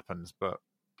happens, happens. But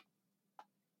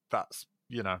that's,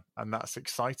 and that's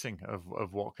exciting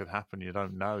of what could happen. You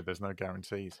don't know. There's no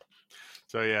guarantees.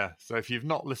 So yeah. So if you've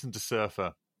not listened to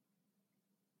Surfer,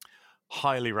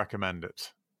 highly recommend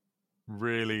it.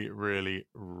 Really, really,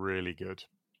 really good.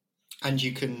 And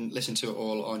you can listen to it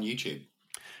all on YouTube.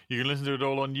 You can listen to it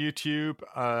all on YouTube.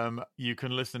 You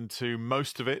can listen to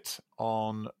most of it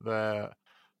on their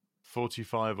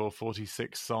 45 or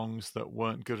 46 songs that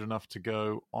weren't good enough to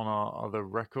go on our other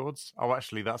records. Oh,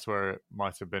 actually, that's where it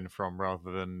might have been from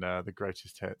rather than the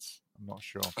greatest hits. I'm not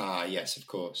sure. Ah, yes, of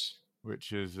course.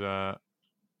 Which is... let's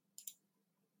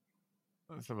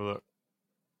have a look.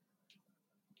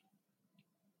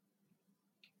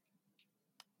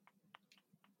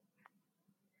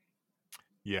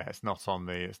 Yeah, it's not on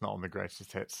the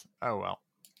greatest hits. Oh well.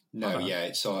 No, yeah,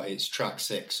 it's track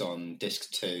 6 on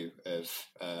disc 2 of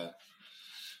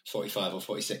 45 or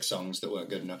 46 songs that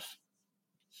weren't good enough.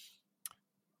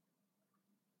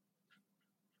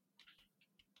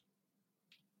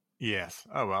 Yes.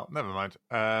 Oh well, never mind.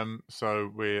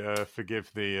 So we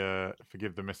forgive the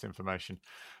misinformation,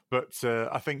 but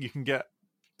I think you can get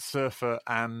Surfer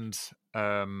and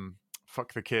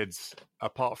Fuck the Kids,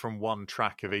 apart from one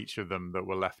track of each of them that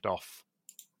were left off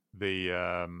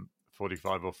the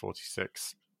 45 or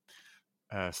 46,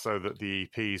 so that the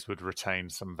EPs would retain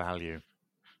some value,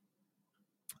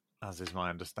 as is my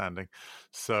understanding.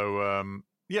 So,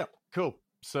 yeah, cool.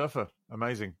 Surfer,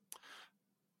 amazing.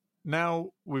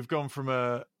 Now we've gone from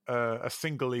a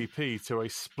single EP to a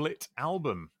split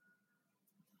album.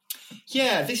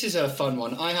 Yeah, this is a fun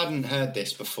one. I hadn't heard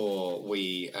this before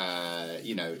we,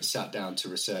 sat down to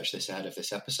research this ahead of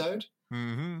this episode.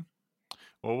 Mm-hmm.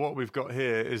 Well, what we've got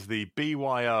here is the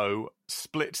BYO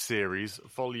Split Series,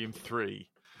 Volume 3.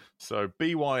 So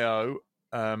BYO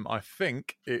I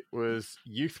think it was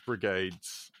Youth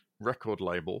Brigade's record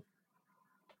label,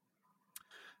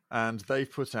 and they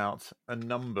put out a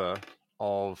number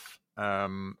of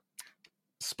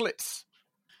splits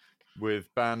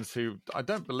with bands who I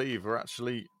don't believe are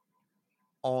actually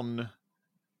on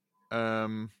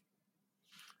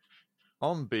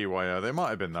BYO. They might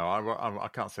have been, though. I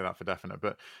can't say that for definite,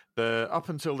 but up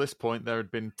until this point, there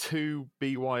had been 2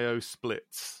 BYO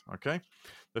splits. Okay,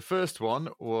 the first one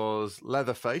was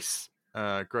Leatherface,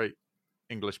 great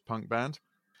English punk band,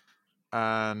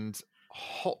 and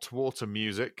Hot Water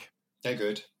Music. They're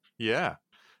good. Yeah,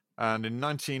 and in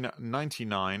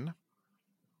 1999,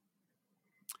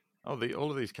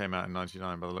 all of these came out in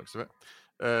 99 by the looks of it.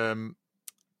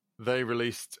 They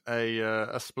released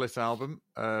a split album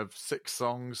of 6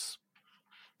 songs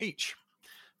each.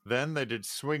 Then they did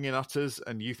Swingin' Utters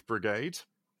and Youth Brigade.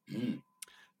 Mm.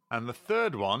 And the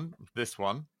third one,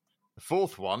 the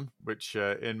fourth one, which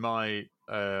in my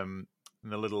in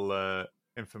the little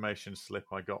information slip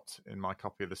I got in my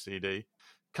copy of the CD,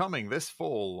 coming this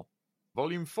fall,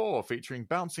 Volume 4, featuring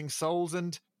Bouncing Souls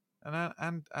and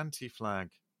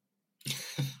Anti-Flag.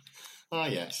 Ah,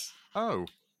 yes. Oh.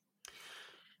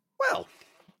 Well,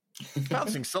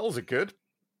 Bouncing Souls are good.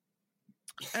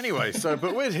 Anyway,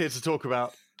 but we're here to talk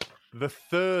about the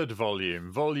third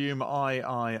volume, Volume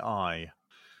I.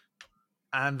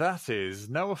 And that is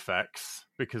NoFX,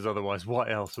 because otherwise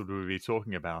what else would we be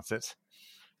talking about it?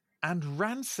 And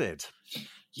Rancid.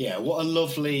 Yeah, what a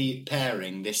lovely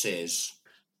pairing this is.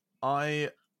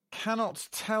 I cannot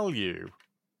tell you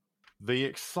the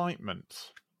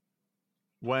excitement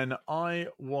when I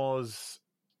was...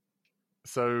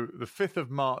 So the 5th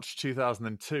of March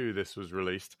 2002, this was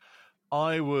released.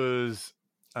 I was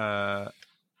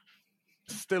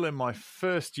still in my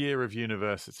first year of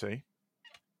university,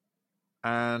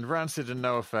 and Rancid and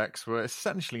NoFX were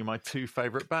essentially my 2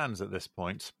 favourite bands at this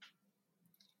point.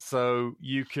 So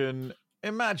you can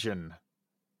imagine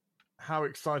how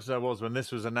excited I was when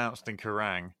this was announced in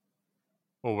Kerrang,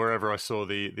 or wherever I saw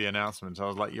the announcement. I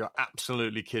was like, "You're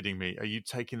absolutely kidding me. Are you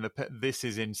taking the this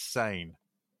is insane."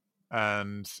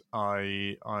 And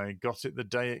I got it the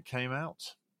day it came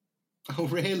out. Oh,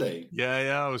 really?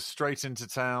 Yeah, I was straight into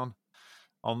town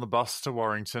on the bus to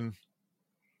Warrington.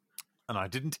 And I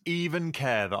didn't even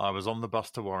care that I was on the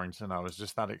bus to Warrington. I was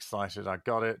just that excited. I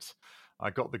got it. I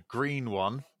got the green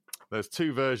one. There's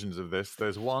 2 versions of this.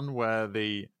 There's one where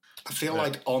I feel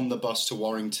like On the Bus to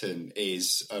Warrington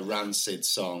is a Rancid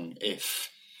song if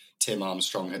Tim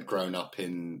Armstrong had grown up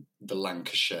in the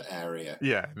Lancashire area.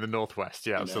 Yeah, in the northwest.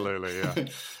 Yeah, absolutely. Yeah.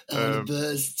 On the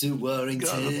bus to Warrington.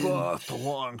 Got a bus to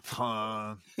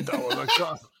Warrington.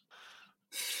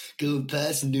 Go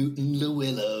past Newton the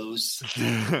Willows.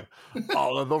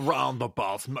 All of the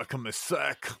roundabouts making me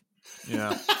sick.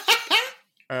 Yeah.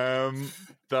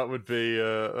 That would be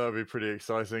pretty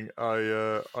exciting.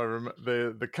 I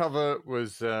remember the cover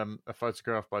was a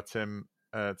photograph by Tim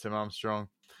Armstrong.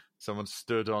 Someone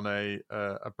stood on a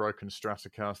broken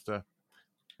Stratocaster,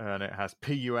 and it has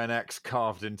PUNX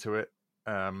carved into it,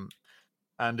 and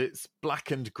it's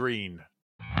black and green.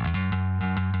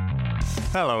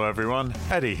 Hello everyone,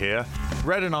 Eddie here.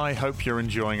 Red and I hope you're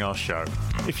enjoying our show.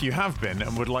 If you have been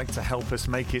and would like to help us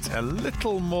make it a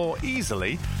little more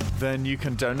easily, then you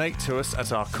can donate to us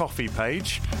at our coffee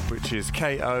page, which is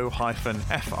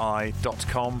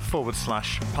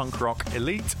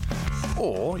ko-fi.com/punkrockelite,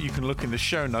 or you can look in the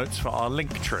show notes for our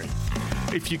link tree.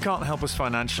 If you can't help us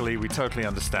financially, we totally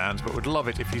understand, but would love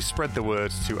it if you spread the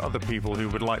word to other people who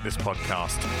would like this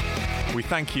podcast. We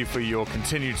thank you for your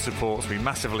continued support. We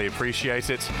massively appreciate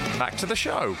it. Back to the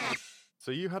show.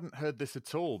 So you hadn't heard this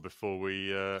at all before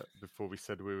we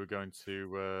said we were going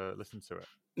to listen to it?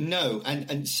 No,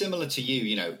 and similar to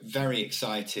you, very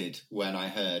excited when I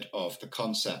heard of the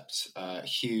concept.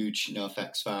 Huge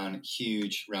NoFX fan,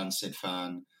 huge Rancid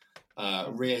fan.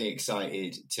 Really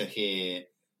excited to hear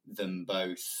them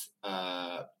both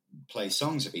play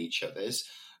songs of each other's.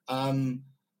 I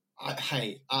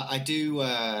do.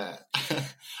 I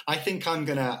think I'm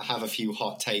gonna have a few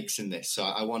hot takes in this, so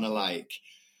I want to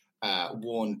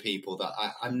warn people that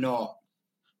I'm not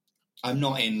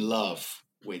in love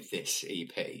with this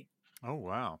EP. Oh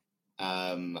wow!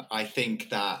 I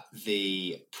think that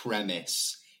the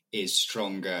premise is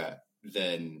stronger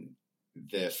than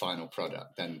the final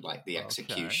product, than the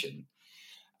execution.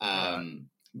 Okay.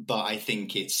 But I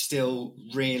think it's still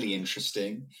really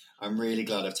interesting. I'm really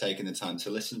glad I've taken the time to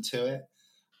listen to it.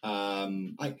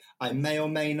 I may or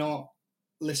may not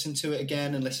listen to it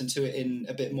again and listen to it in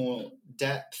a bit more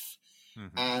depth.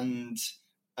 Mm-hmm. And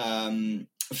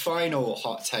Final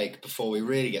hot take before we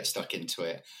really get stuck into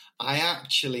it. I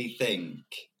actually think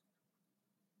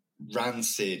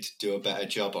Rancid do a better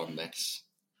job on this.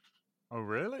 Oh,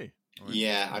 really? Oh,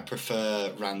 Yeah, I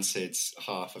prefer Rancid's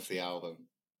half of the album.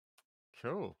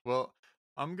 Cool. Well,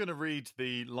 I'm going to read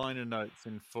the liner notes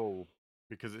in full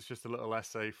because it's just a little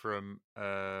essay from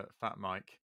Fat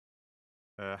Mike,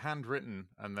 handwritten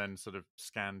and then sort of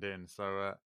scanned in.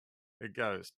 So it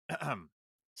goes.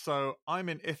 So I'm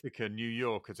in Ithaca, New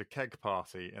York at a keg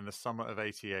party in the summer of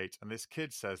 '88, and this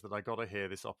kid says that I got to hear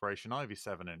this Operation Ivy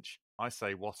 7-inch. I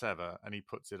say whatever, and he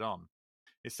puts it on.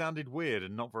 It sounded weird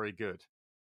and not very good.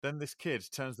 Then this kid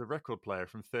turns the record player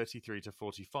from 33 to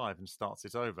 45 and starts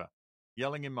it over.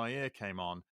 Yelling in my ear came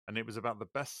on, and it was about the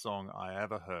best song I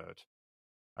ever heard.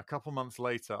 A couple months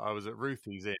later, I was at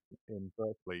Ruthie's in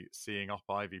Berkeley seeing Op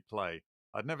Ivy play.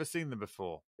 I'd never seen them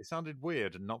before. They sounded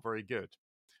weird and not very good,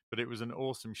 but it was an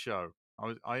awesome show.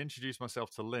 I introduced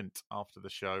myself to Lint after the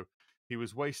show. He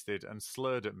was wasted and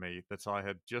slurred at me that I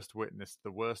had just witnessed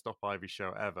the worst Op Ivy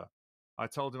show ever. I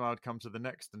told him I would come to the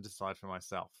next and decide for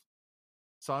myself.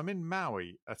 So I'm in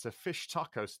Maui at a fish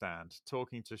taco stand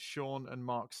talking to Sean and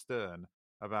Mark Stern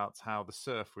about how the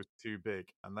surf was too big,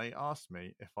 and they asked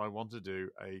me if I want to do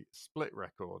a split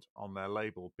record on their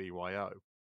label BYO.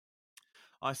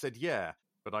 I said yeah,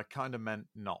 but I kind of meant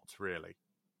not really.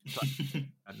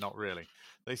 Not really.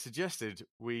 They suggested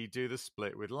we do the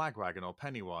split with Lagwagon or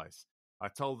Pennywise. I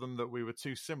told them that we were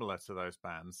too similar to those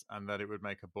bands and that it would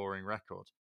make a boring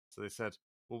record. So they said,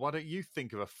 well, why don't you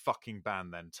think of a fucking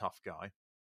band then, tough guy?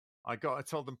 I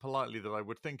told them politely that I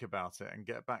would think about it and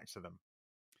get back to them.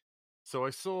 So I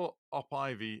saw Op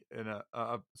Ivy a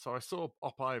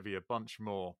bunch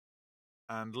more,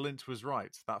 and Lint was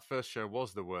right. That first show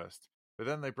was the worst, but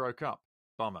then they broke up.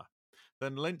 Bummer.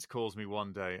 Then Lint calls me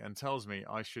one day and tells me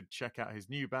I should check out his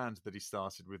new band that he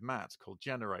started with Matt called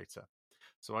Generator.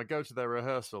 So I go to their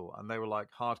rehearsal and they were like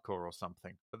hardcore or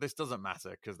something, but this doesn't matter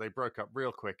because they broke up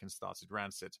real quick and started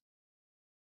Rancid.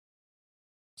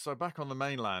 So back on the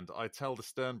mainland, I tell the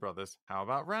Stern brothers, how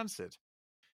about Rancid?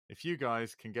 If you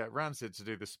guys can get Rancid to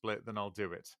do the split, then I'll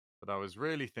do it. But I was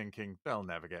really thinking they'll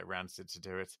never get Rancid to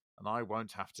do it, and I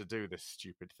won't have to do this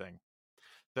stupid thing.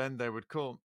 Then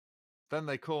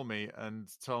they call me and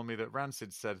tell me that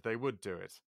Rancid said they would do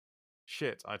it.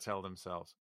 Shit, I tell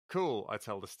themselves. Cool, I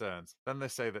tell the Sterns. Then they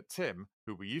say that Tim,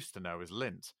 who we used to know as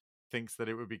Lint, thinks that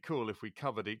it would be cool if we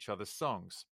covered each other's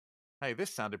songs. Hey,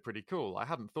 this sounded pretty cool. I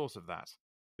hadn't thought of that.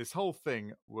 This whole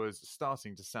thing was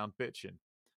starting to sound bitchin'.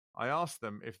 I asked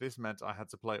them if this meant I had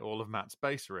to play all of Matt's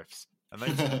bass riffs, and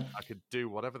they said I could do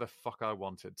whatever the fuck I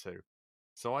wanted to.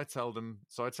 So I tell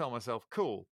myself,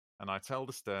 cool, and I tell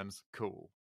the Sterns, cool.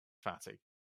 Fatty.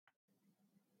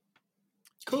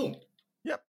 Cool.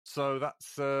 Yep. So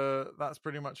that's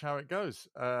pretty much how it goes.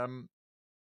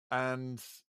 And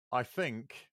I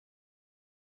think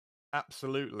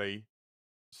absolutely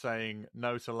saying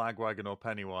no to Lagwagon or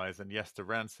Pennywise and yes to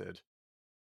Rancid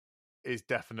is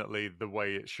definitely the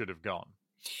way it should have gone.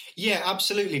 Yeah,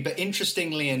 absolutely. But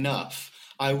interestingly enough,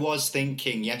 I was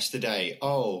thinking yesterday,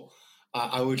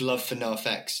 I would love for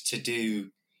NoFX to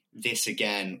do this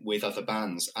again with other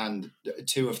bands. And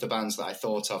two of the bands that I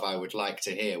thought of I would like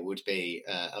to hear would be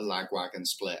a Lagwagon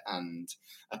split and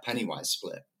a Pennywise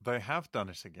split. They have done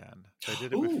it again. They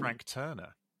did it with Frank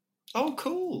Turner. Oh,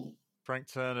 cool.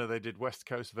 Frank Turner, they did West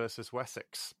Coast versus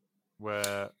Wessex,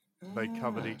 where they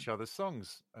covered each other's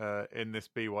songs in this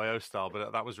BYO style,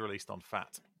 but that was released on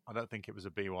Fat. I don't think it was a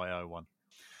BYO one.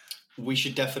 We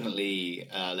should definitely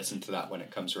listen to that when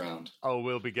it comes around. Oh,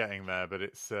 we'll be getting there, but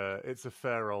it's a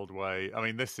fair old way. I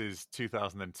mean, this is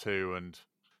 2002, and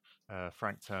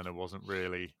Frank Turner wasn't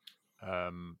really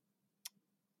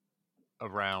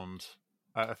around.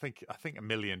 I think A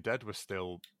Million Dead was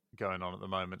still going on at the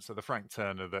moment. So the Frank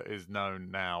Turner that is known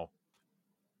now,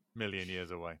 million years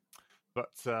away. But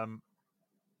so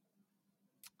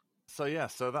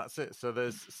that's it. So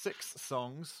there's 6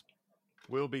 songs.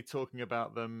 We'll be talking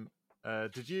about them.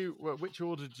 Which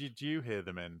order did you hear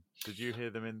them in? Did you hear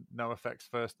them in NoFX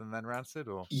first and then Rancid,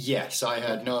 or? Yes, I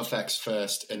heard NoFX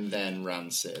first and then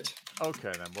Rancid.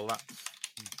 Okay, then. Well, that's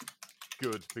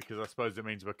good because I suppose it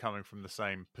means we're coming from the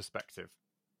same perspective.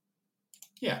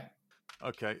 Yeah.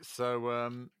 Okay, so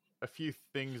a few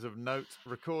things of note.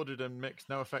 Recorded and mixed.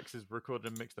 NoFX is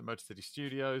recorded and mixed at Motor City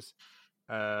Studios.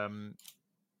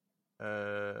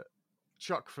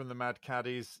 Chuck from the Mad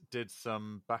Caddies did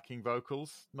some backing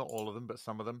vocals, not all of them, but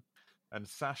some of them. And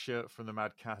Sasha from the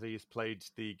Mad Caddies played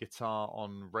the guitar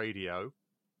on Radio.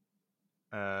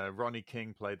 Ronnie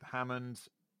King played the Hammond,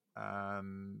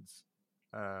 and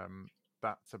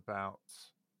that's about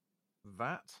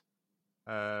that,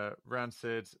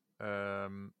 Rancid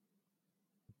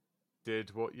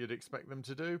did what you'd expect them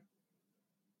to do.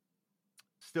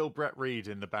 Still Brett Reed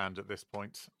in the band at this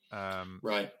point.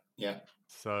 Right. Yeah.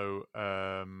 So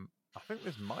I think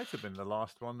this might have been the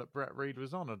last one that Brett Reed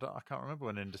was on. I can't remember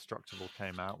when Indestructible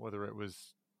came out. Whether it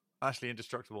was actually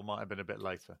Indestructible might have been a bit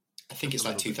later. I think it's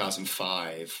like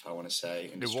 2005. I want to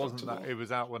say it wasn't that. It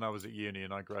was out when I was at uni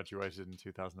and I graduated in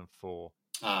 2004.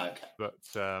 Ah, okay. But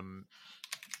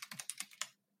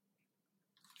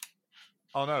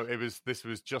oh no, this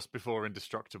was just before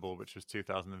Indestructible, which was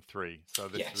 2003. So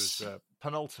this was the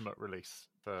penultimate release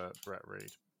for Brett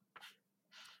Reed.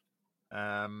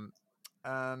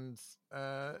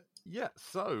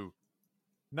 So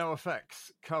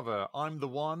NoFX cover I'm the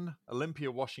One,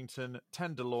 Olympia, Washington,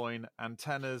 Tenderloin,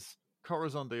 Antennas,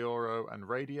 Corazon de Oro, and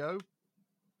Radio.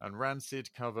 And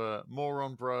Rancid cover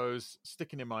Moron Bros,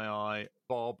 Sticking in My Eye,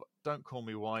 Bob, Don't Call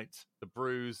Me White, The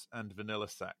Bruise, and Vanilla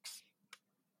Sex.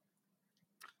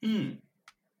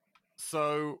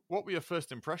 So what were your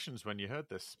first impressions when you heard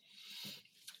this?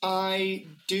 I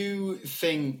do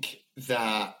think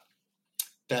that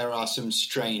there are some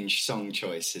strange song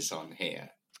choices on here.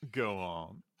 Go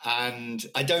on. And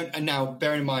I don't, and now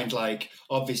bear in mind, like,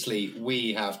 obviously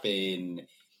we have been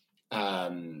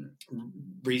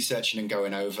researching and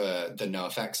going over the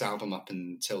NoFX album up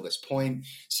until this point.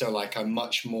 So like I'm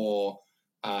much more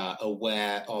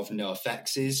aware of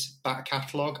NoFX's back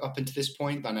catalogue up until this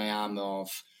point than I am of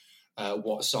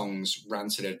what songs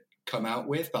Rancid had come out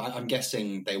with. But I'm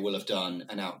guessing they will have done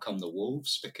An Out Come the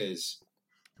Wolves, because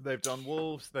they've done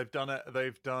Wolves. They've done it.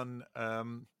 They've done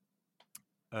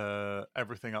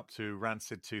everything up to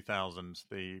Rancid 2000,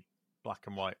 the black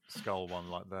and white skull one,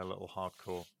 like their little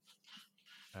hardcore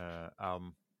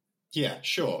album. Yeah,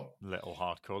 sure. Little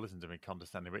hardcore. Listen to me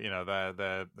condescending, but you know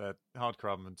their hardcore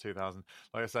album in 2000.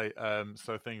 Like I say,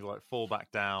 so things like Fall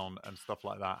Back Down and stuff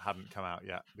like that hadn't come out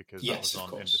yet because that was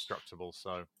on Indestructible.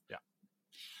 So yeah,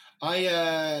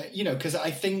 I because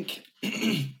I think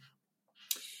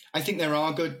I think there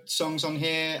are good songs on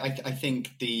here. I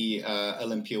think the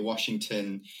Olympia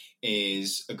Washington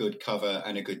is a good cover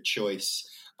and a good choice.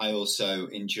 I also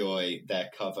enjoy their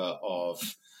cover of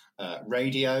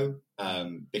Radio,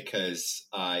 because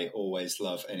I always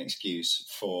love an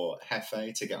excuse for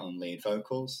Hefe to get on lead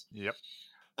vocals. Yep.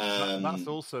 That's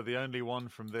also the only one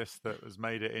from this that has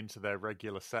made it into their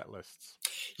regular set lists.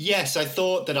 Yes, I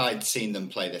thought that I'd seen them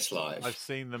play this live. I've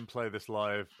seen them play this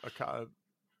live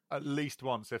at least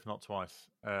once, if not twice.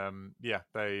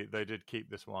 They did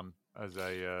keep this one as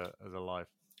a live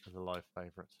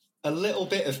favourite. A little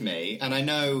bit of me, and I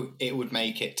know it would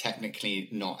make it technically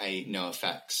not a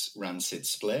NoFX Rancid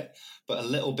split, but a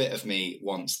little bit of me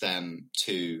wants them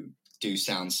to do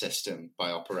Sound System by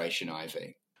Operation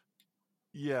Ivy.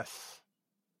 Yes.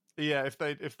 Yeah, if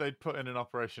they'd put in an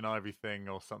Operation Ivy thing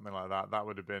or something like that, that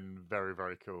would have been very,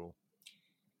 very cool.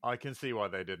 I can see why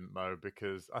they didn't though,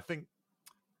 because I think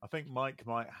Mike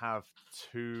might have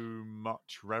too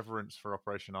much reverence for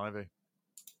Operation Ivy.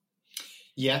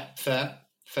 Yeah, fair.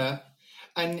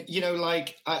 And,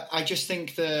 I just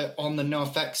think that on the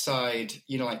NoFX side,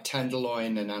 like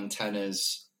Tenderloin and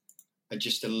Antennas are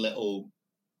just a little...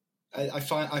 I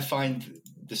find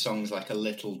the songs like a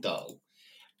little dull.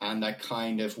 And I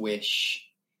kind of wish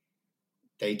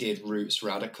they did Roots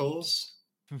Radicals.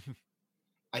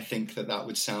 I think that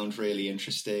would sound really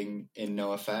interesting in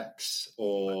NoFX,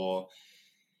 or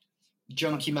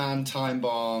Junkie Man, Time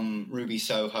Bomb, Ruby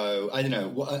Soho. I don't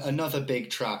know. Another big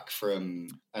track from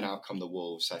An Out Come the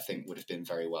Wolves, I think, would have been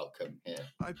very welcome here.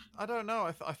 I don't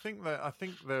know. I think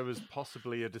there was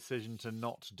possibly a decision to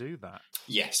not do that.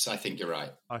 Yes, I think you're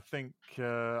right. I think.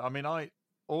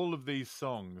 All of these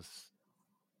songs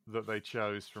that they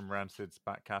chose from Rancid's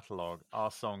back catalogue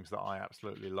are songs that I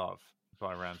absolutely love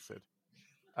by Rancid.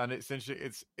 And it's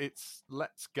interesting. It's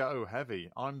Let's Go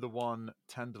heavy. I'm the One,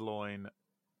 Tenderloin,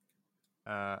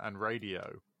 and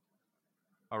Radio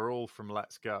are all from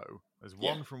Let's Go. There's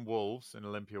one from Wolves in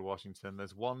Olympia, Washington.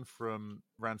 There's one from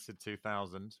Rancid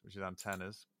 2000, which is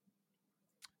Antennas,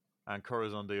 and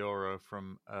Corazon de Oro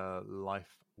from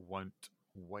Life Won't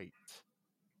Wait,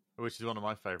 which is one of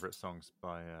my favorite songs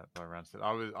by Rancid.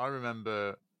 I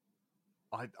remember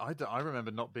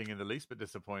not being in the least bit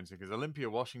disappointed, because Olympia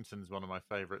Washington is one of my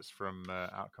favorites from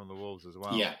Out Come the Wolves as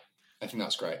well. Yeah, I think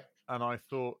that's great. And I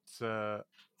thought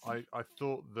I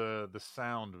thought the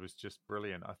sound was just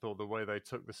brilliant. I thought the way they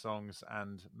took the songs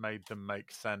and made them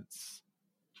make sense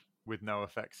with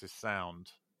NoFX's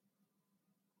sound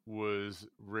was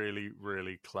really,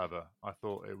 really clever. I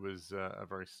thought it was a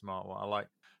very smart one.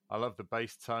 I love the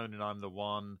bass tone in I'm the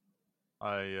One.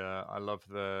 I love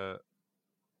the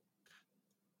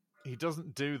he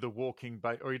doesn't do the walking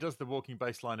bass, or he does the walking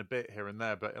bass line a bit here and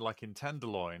there, but like in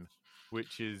Tenderloin,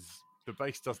 which is the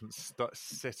bass doesn't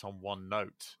sit on one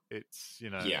note. It's, you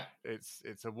know,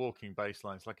 it's a walking bass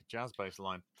line. It's like a jazz bass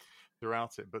line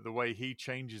throughout it. But the way he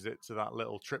changes it to that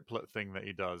little triplet thing that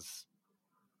he does,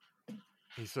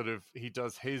 he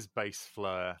does his bass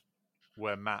flare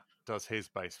where Matt does his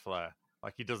bass flare.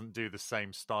 Like he doesn't do the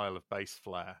same style of bass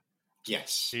flare.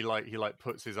 Yes, he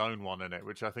puts his own one in it,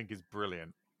 which I think is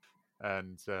brilliant.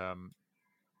 And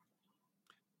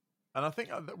I think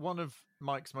that one of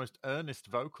Mike's most earnest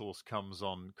vocals comes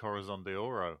on Corazon de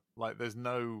Oro. Like there's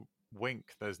no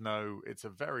wink, it's a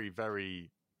very, very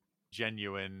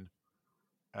genuine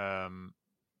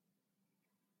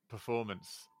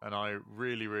performance, and I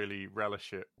really, really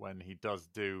relish it when he does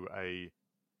do a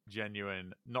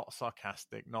genuine, not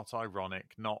sarcastic, not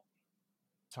ironic, not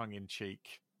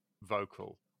tongue-in-cheek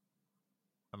vocal.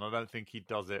 And I don't think he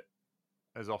does it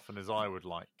as often as I would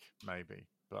like, maybe.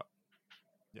 But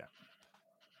yeah.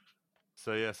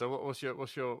 So yeah. So what's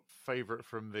your favorite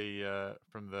from the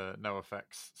NoFX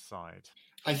side?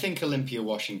 I think Olympia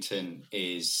Washington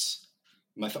is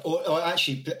my. Or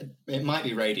actually, it might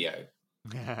be Radio.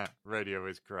 Yeah, Radio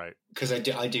is great because I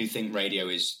do think Radio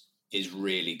is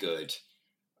really good.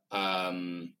 But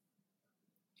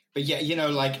yeah, you know,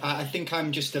 like I think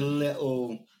I'm just a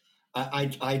little.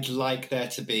 I'd like there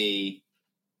to be,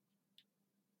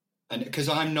 and because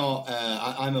I'm not,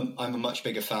 I'm a much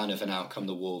bigger fan of An Outcome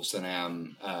the Wolves than I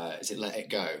am. Is it Let It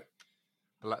Go?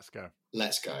 Let's Go.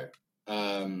 Let's Go.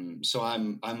 So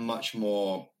I'm much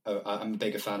more. I'm a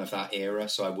bigger fan of that era.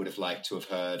 So I would have liked to have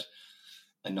heard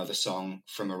another song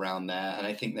from around there, and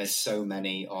I think there's so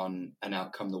many on An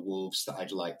Outcome the Wolves that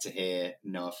I'd like to hear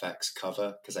NoFX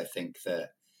cover, because I think that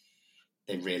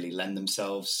they really lend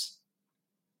themselves.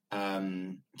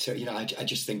 So you know, I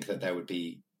just think that there would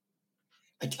be.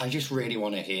 I just really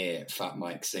want to hear Fat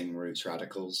Mike sing Roots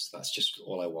Radicals. That's just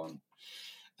all I want.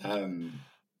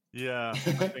 Yeah,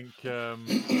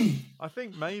 I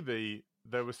think maybe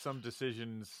there were some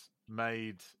decisions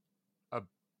made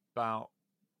about.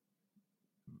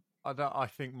 I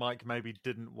think Mike maybe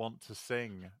didn't want to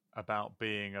sing about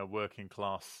being a working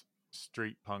class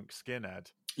street punk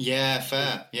skinhead. Yeah,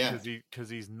 fair. Yeah, because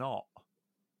he's not.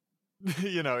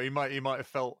 You know, he might have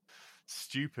felt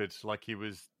stupid, like he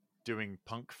was doing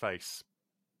punk face.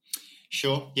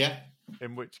 Sure. Yeah.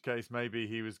 In which case, maybe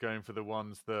he was going for the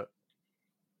ones that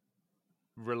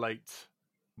relate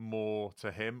more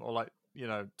to him, or like, you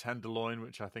know, Tenderloin,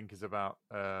 which I think is about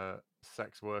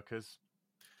sex workers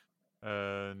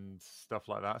and stuff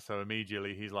like that. So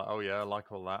immediately he's like, oh yeah, I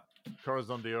like all that.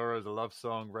 Corazon de Oro is a love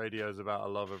song. Radio is about a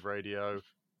love of radio.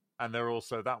 And they're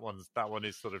also, that one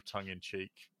is sort of tongue in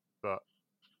cheek, but,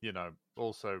 you know,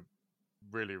 also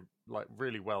really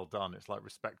well done. It's like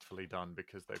respectfully done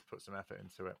because they've put some effort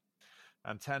into it.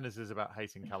 And Tenors is about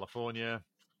hating California.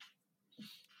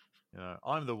 You know,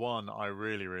 I'm the One I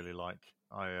really, really like.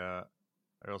 I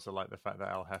also like the fact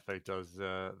that El Jefe does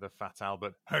the Fat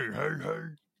Albert hey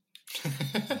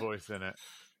voice in it.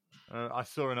 I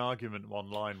saw an argument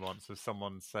online once of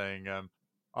someone saying,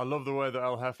 I love the way that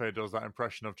El Jefe does that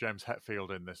impression of James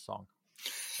Hetfield in this song.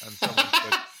 And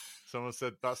someone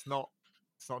said it's not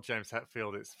James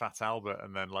Hetfield, it's Fat Albert,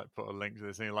 and then like put a link to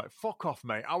this and you're like, fuck off,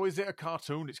 mate. How is it a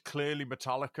cartoon? It's clearly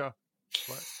Metallica.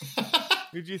 Like,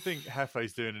 who do you think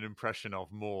Hefe's doing an impression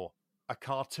of more? A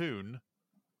cartoon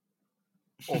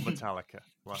or Metallica?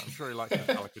 Well, I'm sure he likes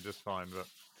Metallica just fine, but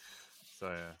so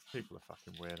yeah, people are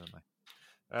fucking weird, aren't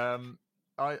they?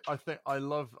 I think I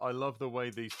love the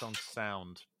way these songs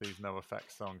sound. These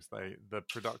NoFX songs, the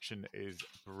production is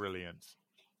brilliant.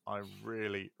 I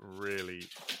really, really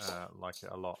like it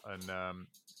a lot. And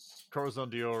Corazon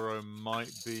de Oro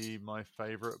might be my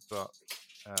favorite, but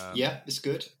yeah, it's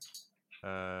good.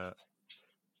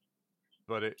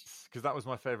 But it's because that was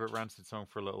my favorite Rancid song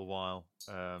for a little while.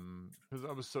 Because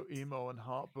I was so emo and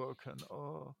heartbroken.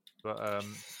 But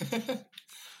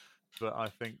I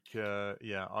think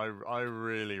I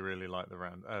really, really like the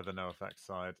NoFX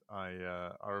side. I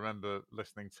remember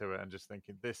listening to it and just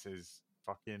thinking, this is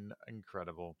fucking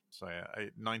incredible. So yeah,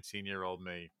 18-year-old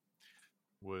me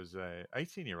was a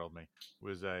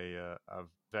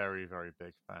very, very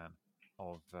big fan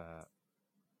of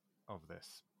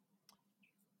this.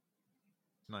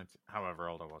 However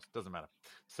old I was, doesn't matter.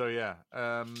 So yeah,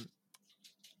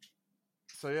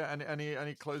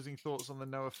 any closing thoughts on the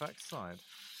NoFX side?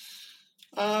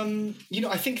 You know,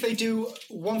 I think they do.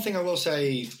 One thing I will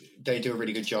say they do a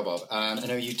really good job of, I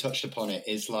know you touched upon it,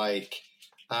 is like,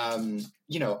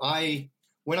 you know, I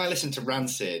when I listen to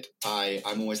Rancid,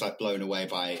 I'm always like blown away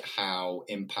by how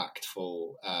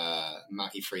impactful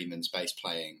Matty Freeman's bass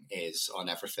playing is on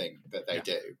everything that they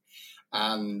do.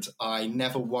 And I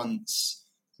never once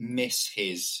miss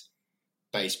his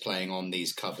bass playing on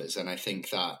these covers. And I think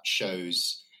that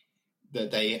shows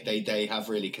that they have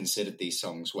really considered these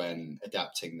songs when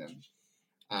adapting them.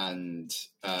 And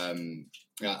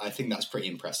I think that's pretty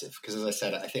impressive because, as I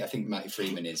said, I think Matty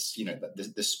Freeman is,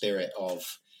 the spirit of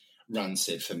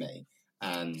Rancid for me.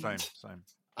 And same.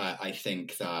 I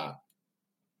think that,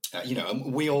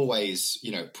 we always,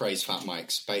 praise Fat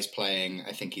Mike's bass playing.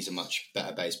 I think he's a much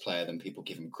better bass player than people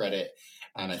give him credit.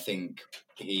 And I think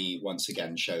he, once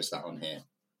again, shows that on here.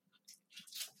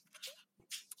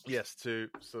 Yes, to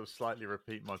sort of slightly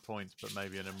repeat my points, but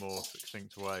maybe in a more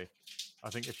succinct way. I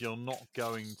think if you're not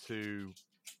going to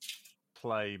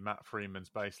play Matt Freeman's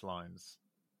bass lines,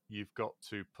 you've got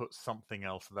to put something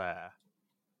else there.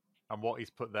 And what he's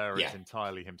put there is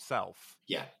entirely himself.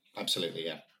 Yeah, absolutely,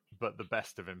 yeah. But the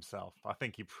best of himself. I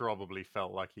think he probably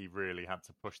felt like he really had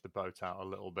to push the boat out a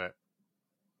little bit.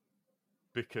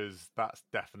 Because that's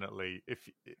definitely,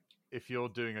 if you're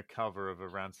doing a cover of a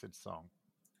Rancid song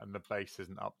and the bass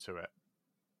isn't up to it,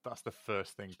 that's the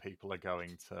first thing people are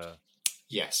going to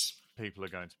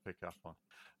pick up on.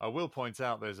 I will point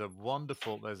out there's a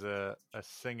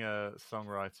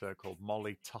singer-songwriter called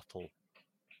Molly Tuttle,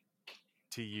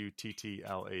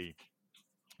 Tuttle,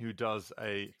 who does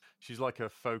she's like a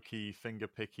folky,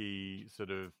 finger-picky sort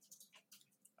of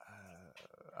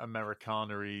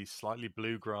Americana-y, slightly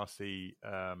bluegrassy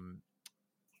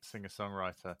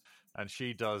singer-songwriter, and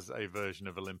she does a version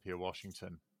of Olympia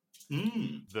Washington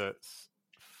that's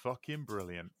fucking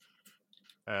brilliant.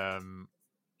 And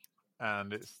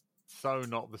it's so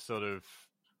not the sort of,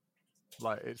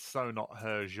 like, it's so not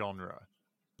her genre.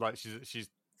 Like, she's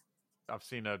I've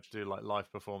seen her do like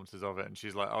live performances of it, and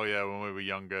she's like, oh yeah, when we were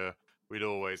younger, we'd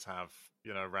always have,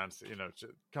 Rancid, she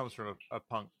comes from a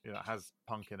punk, has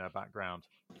punk in her background,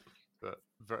 but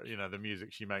the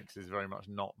music she makes is very much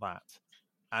not that,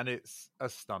 and it's a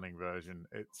stunning version.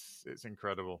 It's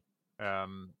incredible. I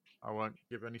won't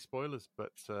give any spoilers,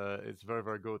 but it's very,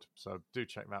 very good. So do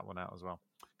check that one out as well.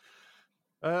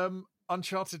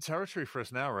 Uncharted territory for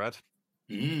us now, Red.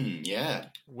 Yeah.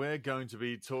 We're going to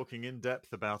be talking in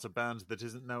depth about a band that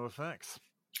isn't NoFX.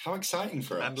 How exciting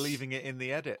for us. And leaving it in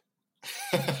the edit.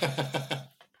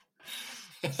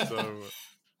 So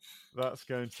that's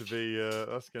going to be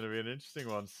an interesting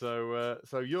one.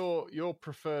 So your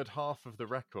preferred half of the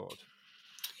record.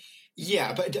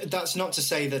 Yeah, but that's not to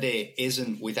say that it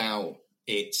isn't without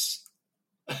its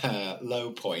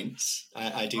low points.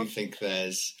 I do think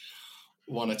there's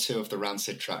one or two of the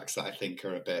Rancid tracks that I think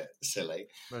are a bit silly.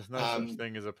 There's no such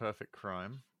thing as a perfect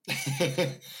crime.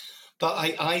 But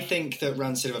I think that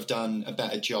Rancid have done a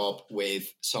better job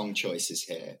with song choices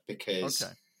here, because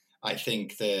I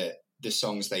think that the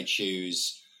songs they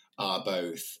choose are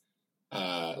both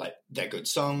like, they're good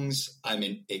songs.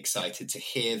 I'm excited to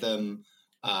hear them.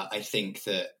 I think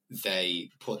that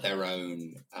they put their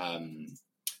own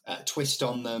twist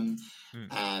on them,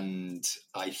 and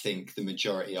I think the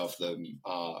majority of them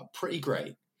are pretty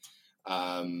great.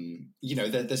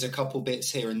 There's a couple bits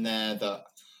here and there that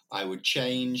I would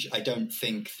change. I don't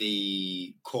think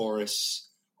the chorus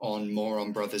on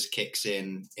Moron Brothers kicks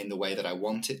in the way that I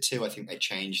want it to. I think they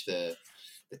changed the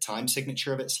time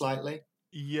signature of it slightly.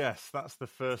 Yes, that's the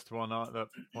first one that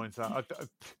points out.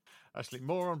 Actually,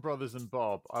 Moron Brothers and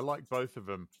Bob, I like both of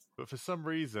them, but for some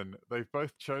reason, they've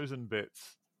both chosen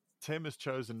bits. Tim has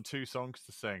chosen 2 songs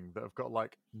to sing that have got,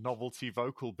 like, novelty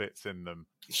vocal bits in them.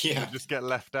 Yeah. That just get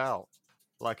left out.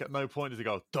 Like, at no point does he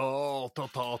go, da, da,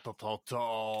 da, da, da,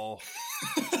 da.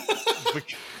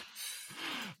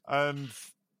 And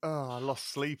I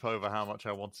lost sleep over how much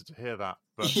I wanted to hear that.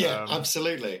 But, yeah,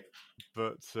 absolutely.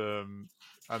 But, and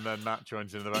then Matt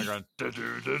joins in the background.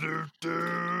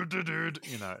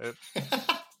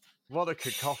 What a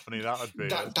cacophony that would be.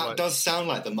 That does sound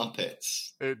like the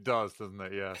Muppets. It does, doesn't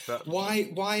it? Yeah.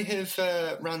 Why have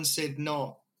Rancid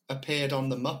not appeared on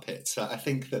the Muppets? I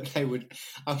think that they would.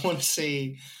 I want to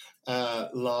see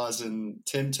Lars and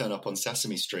Tim turn up on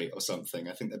Sesame Street or something.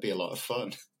 I think that'd be a lot of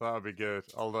fun. That would be good.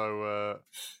 Although,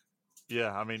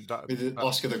 yeah, I mean,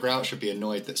 Oscar the Grouch would be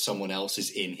annoyed that someone else is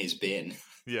in his bin.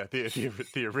 Yeah,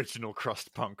 the original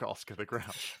crust punk Oscar the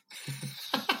Grouch.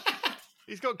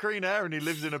 He's got green hair and he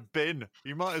lives in a bin.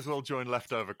 You might as well join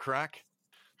Leftover Crack.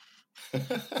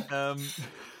 Well,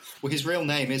 his real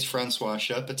name is Francois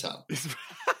Sherpatel.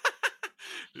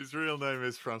 His real name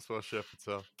is Francois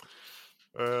Sherpatel.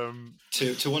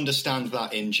 To understand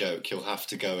that in-joke, you'll have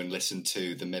to go and listen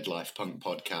to the Midlife Punk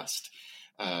podcast,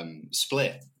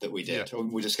 split that we did. Yeah.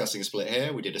 We're discussing a split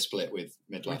here. We did a split with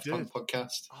We Midlife did. Punk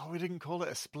Podcast. Oh, we didn't call it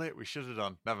a split. We should have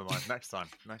done. Never mind. Next time.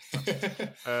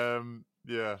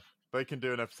 Yeah. They can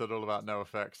do an episode all about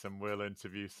NoFX, and we'll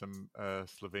interview some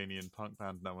Slovenian punk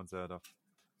band no one's heard of.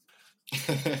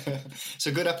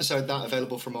 So good episode, that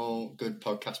available from all good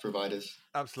podcast providers.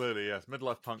 Absolutely, yes.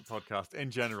 Midlife Punk Podcast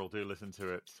in general, do listen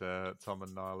to it. Tom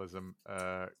and Nihilism,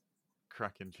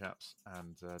 cracking chaps,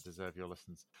 and deserve your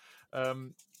listens.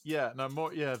 Because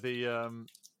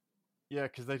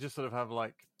they just sort of have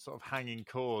like sort of hanging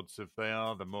chords if they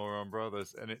are the Moron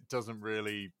Brothers, and it doesn't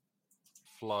really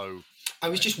flow. I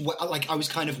was just I was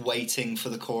kind of waiting for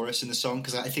the chorus in the song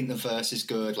because I think the verse is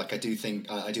good. Like I do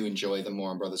enjoy the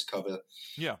Moron Brothers cover.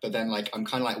 Yeah. But then like I'm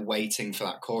kind of like waiting for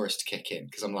that chorus to kick in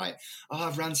because I'm like,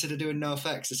 Rancid are doing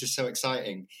NoFX. This is so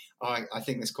exciting. I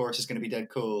think this chorus is going to be dead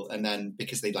cool. And then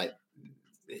because they like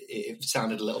it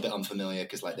sounded a little bit unfamiliar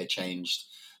because like they changed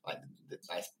like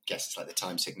I guess it's like the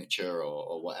time signature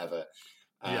or whatever.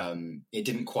 It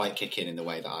didn't quite kick in the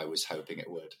way that I was hoping it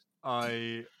would.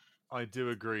 I do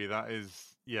agree. That is,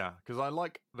 because I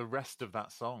like the rest of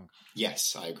that song.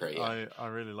 Yes, I agree. Yeah. I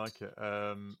really like it.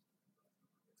 And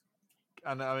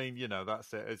I mean,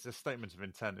 that's it. It's a statement of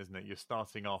intent, isn't it? You're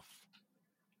starting off.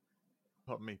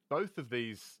 Pardon me. Both of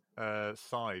these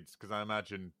sides, because I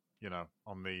imagine,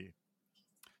 on the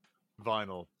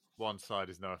vinyl, one side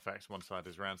is NoFX, one side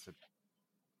is Rancid.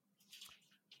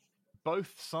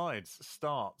 Both sides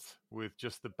start with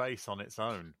just the bass on its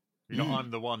own.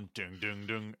 I'm the one, dung, dung,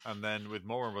 dung, and then with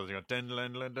Moron Brothers, you go, dun,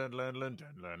 dun, dun, dun, dun, dun,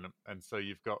 dun, and so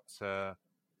you've got,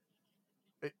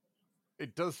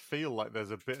 it does feel like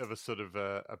there's a bit of a sort of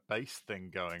a bass thing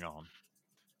going on.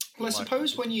 Well, I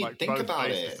suppose when you think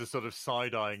about it, they're sort of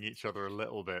side-eyeing each other a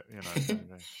little bit,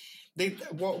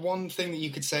 One thing that you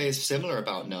could say is similar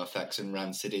about NoFX and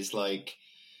Rancid is like,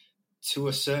 to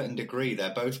a certain degree,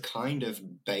 they're both kind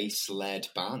of bass-led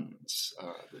bands.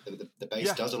 The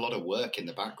bass does a lot of work in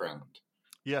the background.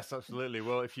 Yes, absolutely.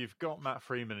 Well, if you've got Matt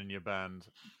Freeman in your band,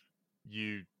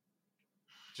 you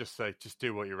just say, just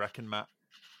do what you reckon, Matt.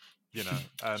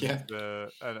 And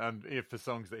and if for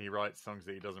songs that he writes, songs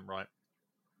that he doesn't write.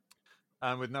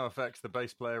 And with NoFX, the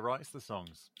bass player writes the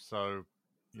songs. So,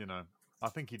 I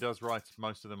think he does write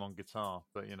most of them on guitar,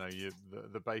 but,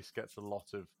 the bass gets a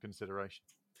lot of consideration.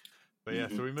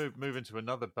 But so we move into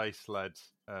another bass-led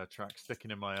track, Sticking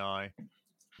in My Eye,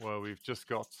 where we've just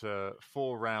got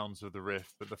 4 rounds of the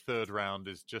riff, but the third round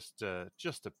is just a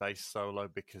bass solo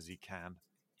because he can,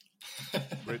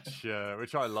 which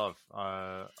I love.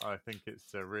 I think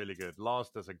it's really good. Lars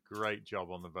does a great job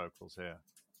on the vocals here.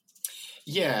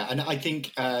 Yeah, and I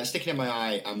think Sticking in My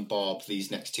Eye and Bob,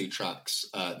 these next 2 tracks,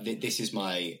 this is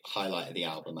my highlight of the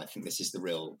album. I think this is the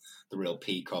real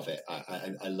peak of it.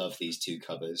 I love these 2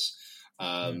 covers.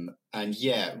 And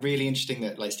really interesting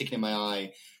that like Sticking in My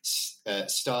Eye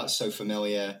starts so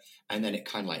familiar and then it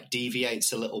kind of like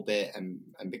deviates a little bit and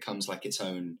becomes like its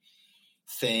own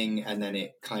thing. And then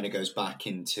it kind of goes back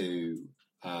into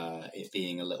it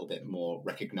being a little bit more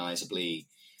recognizably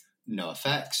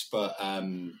NoFX, but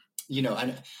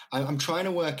and I'm trying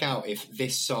to work out if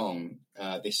this song,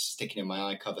 this Sticking in My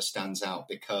Eye cover stands out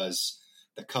because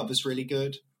the cover's really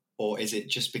good, or is it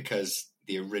just because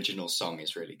the original song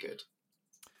is really good?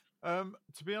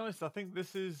 To be honest, I think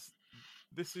this is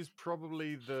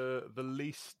probably the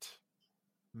least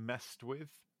messed with.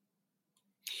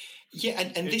 Yeah,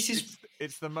 and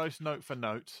it's the most note for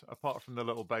note, apart from the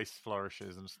little bass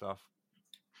flourishes and stuff.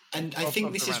 And I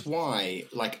think this is why,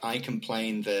 like, I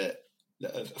complain that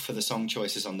for the song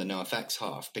choices on the NoFX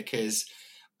half, because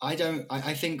I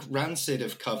think Rancid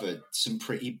have covered some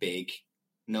pretty big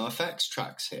NoFX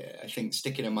tracks here. I think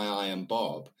Sticking in My Eye and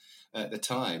Bob at the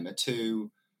time are 2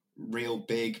 real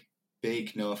big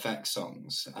NoFX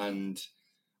songs, and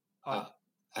I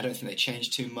don't think they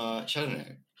changed too much. I don't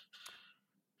know.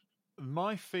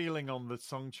 My feeling on the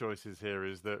song choices here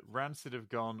is that Rancid have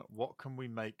gone, what can we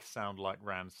make sound like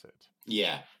Rancid?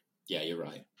 Yeah, you're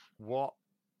right. What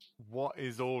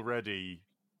is already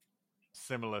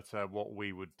similar to what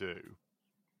we would do?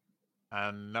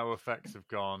 And NoFX have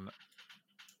gone,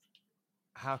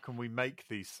 how can we make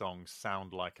these songs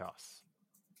sound like us?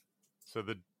 So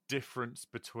the difference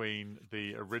between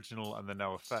the original and the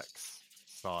NoFX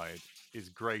side is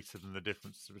greater than the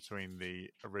difference between the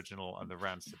original and the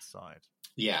Rancid side.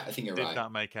 Yeah, I think you're right. Did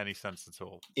that make any sense at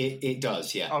all? It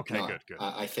does, yeah. Okay, good.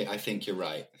 I think you're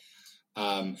right.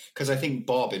 Because I think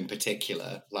Bob in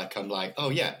particular, like I'm like, oh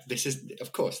yeah, this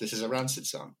is a Rancid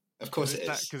song. Of course it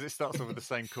is. Because it starts off with the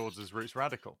same chords as Roots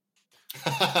Radical.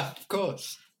 Of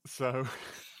course. So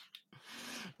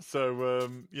So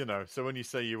so when you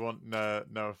say you want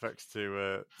no effects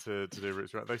to do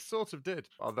Roots Rap, they sort of did.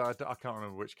 Although I can't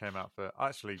remember which came out first.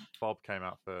 Actually, Bob came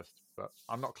out first, but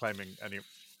I'm not claiming any.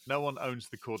 No one owns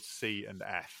the chords C and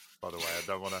F. By the way, I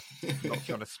don't want to. I'm not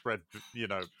trying to spread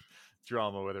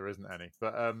drama where there isn't any.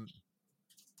 But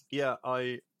yeah,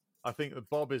 I think that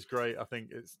Bob is great. I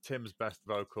think it's Tim's best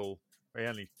vocal. He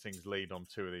only sings lead on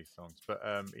 2 of these songs, but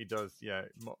he does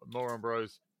more on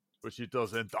Bros, which he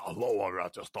does in the lower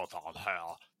register on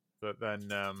here. But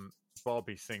then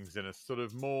Bobby sings in a sort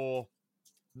of more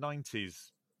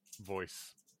 90s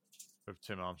voice of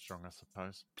Tim Armstrong, I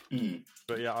suppose.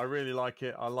 But yeah, I really like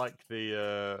it. I like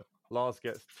the Lars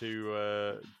gets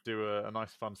to do a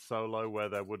nice fun solo where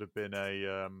there would have been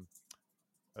the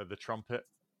trumpet.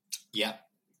 Yeah.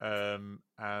 And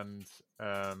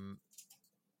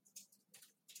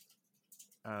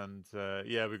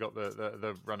we got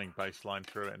the running bass line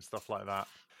through it and stuff like that.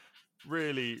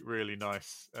 Really, really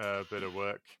nice bit of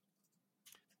work.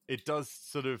 It does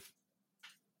sort of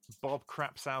Bob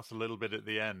craps out a little bit at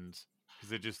the end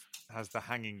because it just has the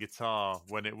hanging guitar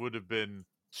when it would have been.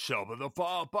 How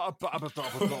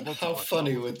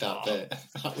funny would that be?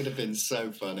 That would have been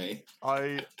so funny.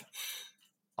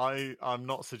 I'm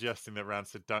not suggesting that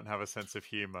Rancid don't have a sense of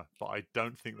humour, but I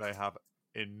don't think they have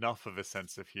enough of a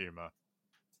sense of humour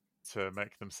to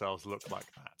make themselves look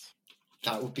like that.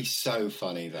 That would be so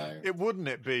funny, though. It wouldn't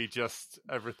it be just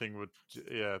everything would,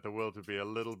 the world would be a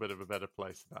little bit of a better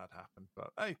place if that happened.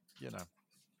 But hey,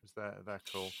 they're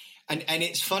cool. And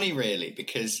it's funny, really,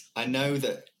 because I know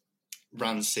that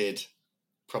Rancid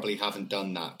probably haven't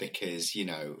done that because,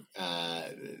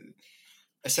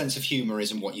 a sense of humour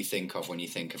isn't what you think of when you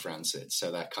think of Rancid.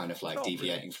 So they're kind of like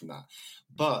deviating from that.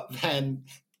 But then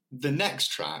the next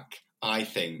track, I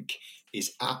think,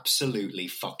 is absolutely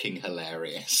fucking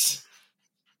hilarious.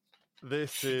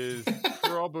 This is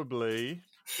probably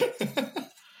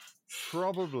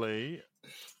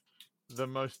the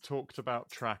most talked about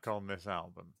track on this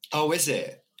album. Oh, is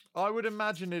it? I would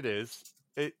imagine it is.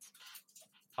 I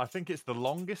think it's the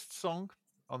longest song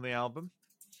on the album.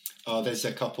 Oh, there's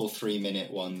a couple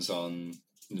 3-minute ones on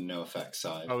the NoFX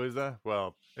side. Oh, is there?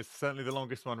 Well, it's certainly the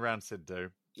longest one Rancid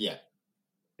do. Yeah.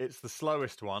 It's the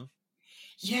slowest one.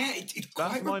 Yeah, it's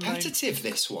quite repetitive,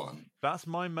 this one. That's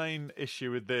my main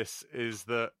issue with this, is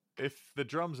that if the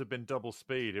drums had been double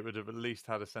speed, it would have at least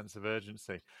had a sense of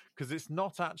urgency. Because it's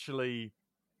not actually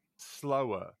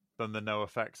slower than the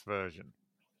NoFX version,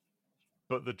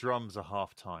 but the drums are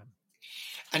half time.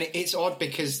 And it's odd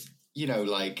because,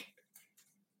 it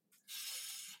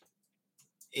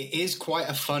is quite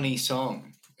a funny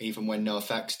song, even when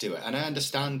NoFX do it. And I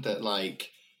understand that,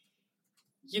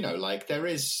 there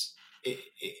is...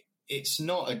 It's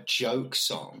not a joke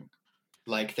song.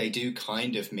 Like, they do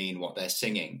kind of mean what they're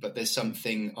singing, but there's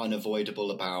something unavoidable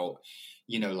about,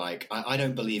 I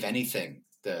don't believe anything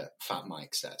that Fat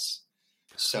Mike says.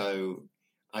 So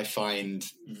I find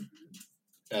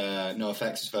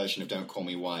NoFX's version of Don't Call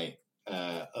Me White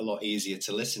a lot easier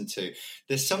to listen to.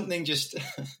 There's something just...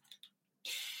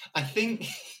 I think...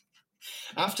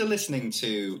 After listening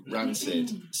to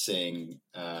Rancid sing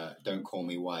Don't Call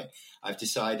Me White, I've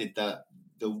decided that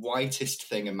the whitest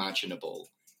thing imaginable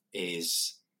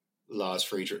is Lars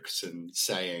Friedrichsen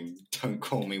saying Don't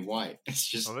Call Me White. It's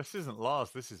just... Oh, this isn't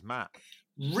Lars, this is Matt.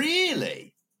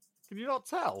 Really? Can you not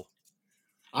tell?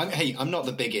 I'm not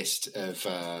the biggest of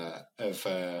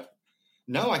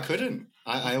no, I couldn't.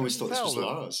 I always thought this was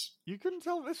Lars. You couldn't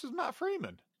tell this was Matt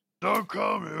Freeman? Don't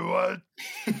call me what?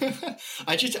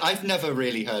 I've never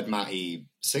really heard Matty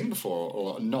sing before,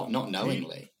 or not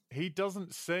knowingly. He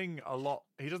doesn't sing a lot.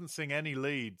 He doesn't sing any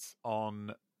leads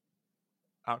on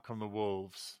Out Come the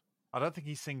Wolves. I don't think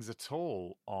he sings at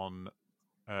all on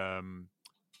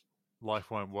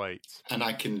Life Won't Wait. And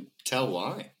I can tell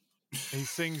why. He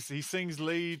sings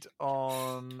lead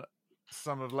on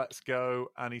some of Let's Go,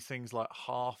 and he sings like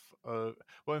half of...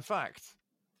 Well, in fact,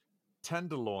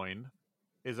 Tenderloin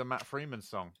is a Matt Freeman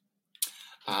song.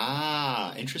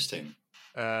 Ah, interesting.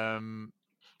 And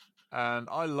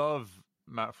I love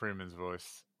Matt Freeman's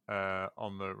voice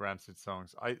on the Rancid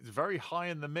songs. It's very high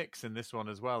in the mix in this one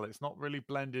as well. It's not really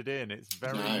blended in. It's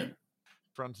very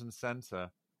front and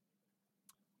center.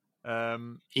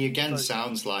 He again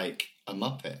sounds like a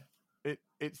Muppet.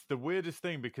 It's the weirdest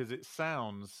thing because it's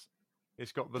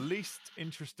got the least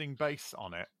interesting bass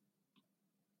on it.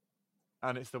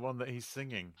 And it's the one that he's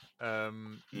singing. But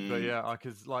yeah,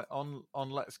 because on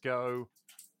Let's Go,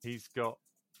 he's got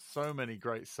so many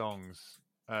great songs.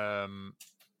 And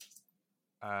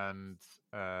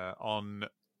on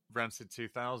Rancid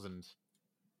 2000,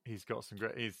 he's got some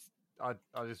great... I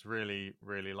just really,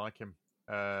 really like him.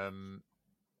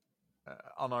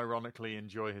 unironically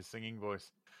enjoy his singing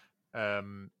voice.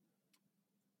 And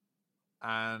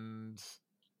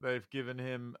they've given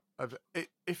him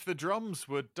if the drums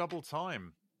were double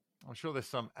time, I'm sure there's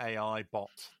some AI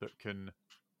bot that can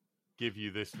give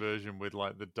you this version with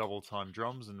like the double time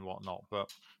drums and whatnot,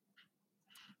 but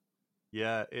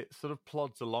yeah, it sort of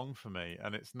plods along for me,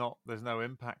 and there's no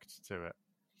impact to it.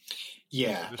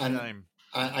 Yeah, It's a and shame.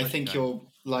 I think you're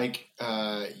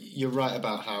right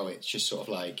about how it's just sort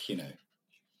of like,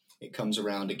 it comes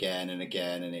around again and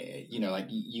again, and like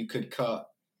you could cut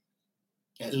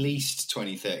at least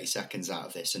 20, 30 seconds out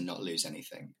of this and not lose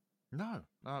anything. No,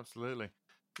 absolutely.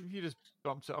 If you just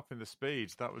bumped it up in the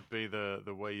speeds, that would be the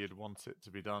way you'd want it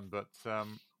to be done. But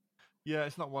yeah,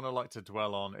 it's not one I like to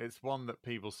dwell on. It's one that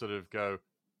people sort of go,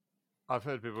 I've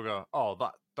heard people go, oh,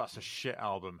 that's a shit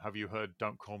album. Have you heard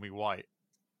Don't Call Me White?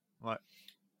 Like,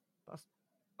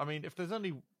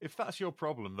 if that's your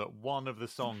problem, that one of the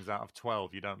songs out of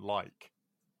 12 you don't like,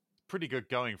 pretty good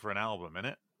going for an album, isn't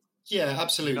it? Yeah,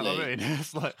 absolutely. You know what I mean?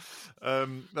 It's like,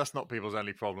 that's not people's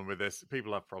only problem with this.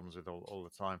 People have problems with all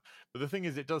the time. But the thing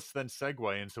is, it does then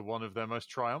segue into one of their most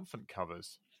triumphant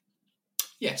covers.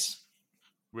 Yes.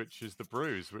 Which is The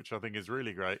Bruise, which I think is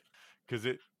really great because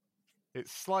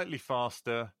it's slightly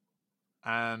faster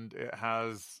and it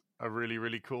has a really,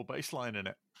 really cool bass line in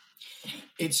it.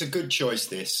 It's a good choice,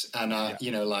 this. And,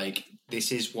 like,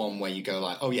 this is one where you go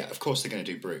like, oh, yeah, of course they're going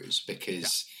to do Bruise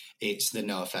because it's the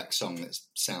NoFX song that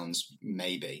sounds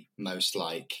maybe most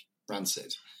like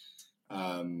Rancid,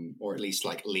 or at least,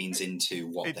 like, leans into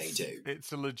what they do.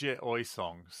 It's a legit Oi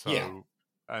song, so... Yeah.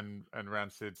 And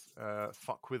Rancid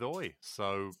fuck with Oi,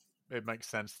 so it makes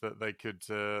sense that they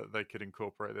could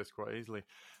incorporate this quite easily.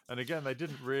 And again, they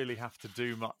didn't really have to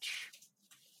do much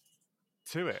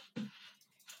to it.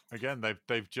 Again,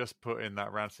 they've just put in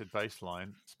that Rancid bass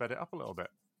line, sped it up a little bit.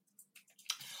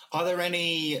 Are there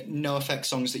any NoFX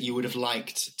songs that you would have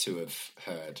liked to have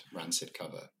heard Rancid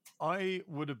cover? I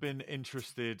would have been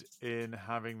interested in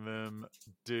having them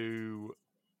do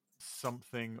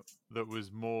something that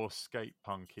was more skate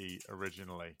punky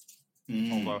originally.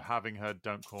 Although having heard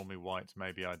Don't Call Me White,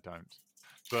 maybe I don't.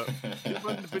 But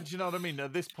you know what I mean?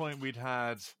 At this point, we'd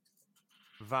had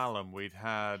Valum, we'd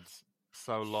had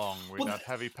So Long, we'd had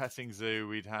Heavy Petting Zoo,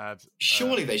 we'd had...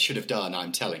 Surely they should have done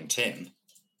I'm Telling Tim.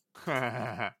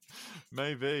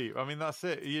 Maybe. I mean, that's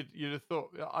it. You'd have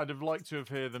thought... I'd have liked to have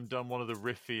heard them done one of the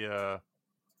riffier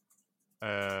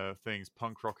things,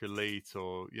 Punk Rock Elite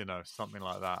or, something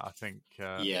like that. I think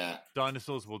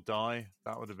Dinosaurs Will Die.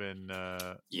 That would have been...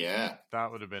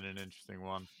 That would have been an interesting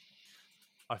one.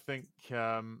 I think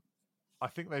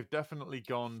they've definitely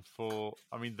gone for...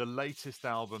 I mean, the latest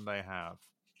album they have...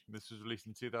 This was released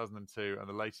in 2002, and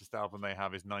the latest album they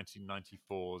have is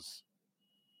 1994's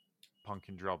Punk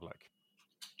in Drublic.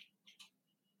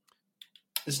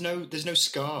 There's no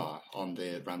ska on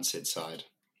the Rancid side.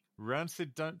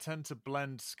 Rancid don't tend to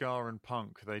blend ska and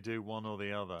punk. They do one or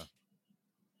the other.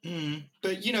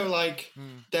 But,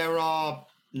 there are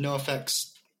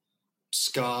NoFX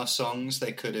ska songs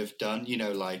they could have done,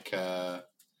 like, I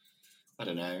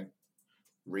don't know,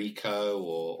 Rico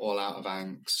or All Out of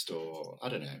Angst or, I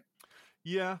don't know.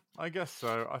 Yeah, I guess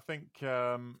so. I think...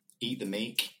 Eat the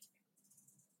Meek.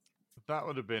 That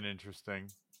would have been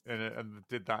interesting. And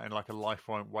did that in like a Life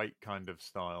Won't Wait kind of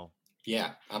style.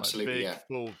 Yeah, absolutely. Like big,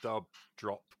 full dub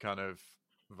drop kind of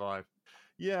vibe.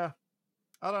 Yeah,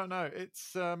 I don't know.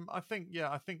 It's I think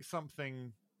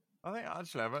something. I think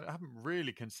actually I haven't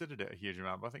really considered it a huge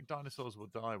amount, but I think Dinosaurs Will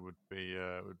Die would be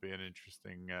an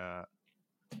interesting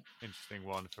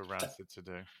one for Rancid to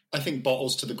do. I think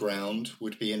Bottles to the Ground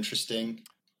would be interesting.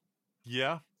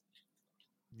 Yeah,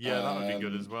 that would be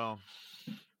good as well.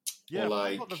 Yeah,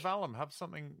 like, the Valum have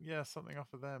something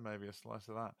off of there, maybe a slice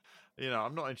of that.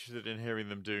 I'm not interested in hearing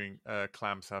them doing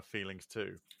Clams Have Feelings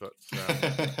too, but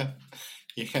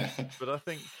yeah. But I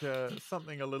think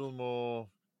something a little more,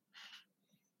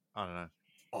 I don't know.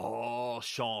 Oh,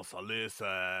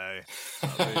 Champs-Élysées.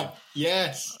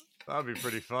 Yes. That'd be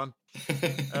pretty fun.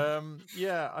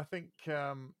 I think.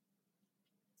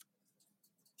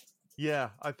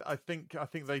 I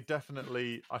think they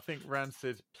definitely... I think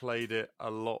Rancid played it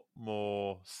a lot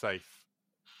more safe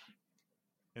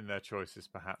in their choices,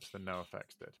 perhaps, than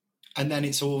NoFX did. And then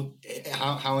it's all...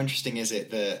 How interesting is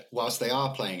it that whilst they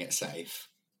are playing it safe,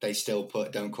 they still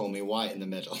put Don't Call Me White in the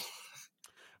middle?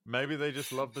 Maybe they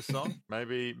just love the song.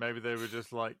 Maybe they were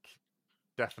just like,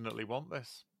 definitely want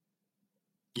this.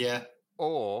 Yeah.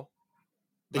 Or...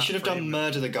 They should have done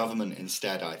Murder the Government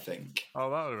instead, I think.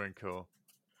 Oh, that would have been cool.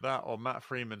 That or Matt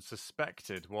Freeman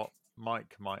suspected what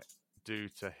Mike might do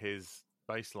to his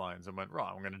bass lines and went,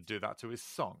 right, I'm going to do that to his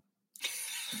song.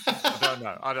 I don't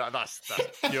know. That's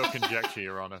pure conjecture,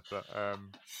 Your Honor, but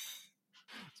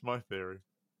it's my theory.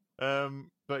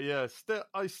 But yeah,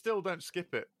 I still don't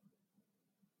skip it.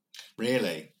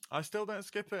 Really? I still don't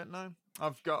skip it. No,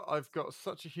 I've got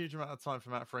such a huge amount of time for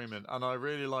Matt Freeman, and I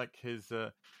really like his.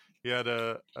 He had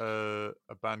a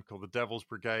band called the Devil's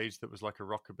Brigade that was like a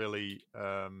rockabilly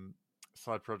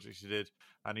side project he did,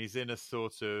 and he's in a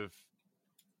sort of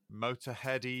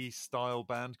Motorheady style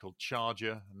band called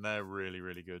Charger, and they're really,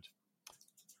 really good.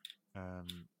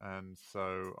 And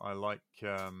so I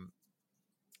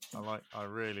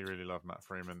really, really love Matt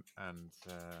Freeman, and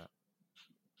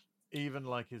even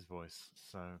like his voice,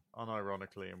 so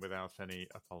unironically and without any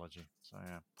apology. So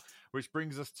yeah, which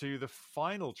brings us to the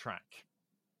final track,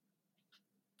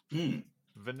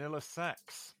 Vanilla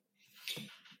Sex.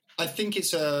 I think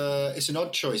it's an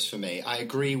odd choice for me. I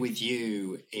agree with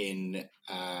you in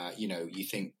you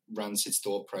think Rancid's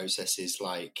thought process is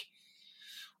like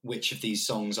which of these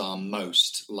songs are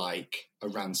most like a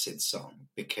Rancid song,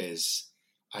 because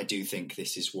I do think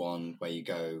this is one where you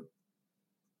go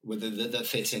that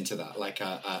fits into that, like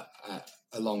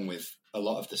along with a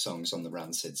lot of the songs on the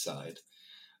Rancid side.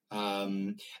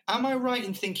 Am I right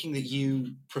in thinking that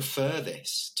you prefer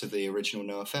this to the original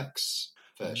NoFX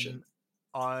version?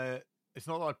 It's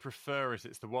not that I prefer it;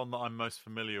 it's the one that I'm most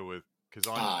familiar with, because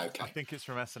I think it's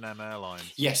from S&M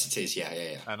Airlines. Yes, it is. Yeah.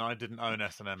 And I didn't own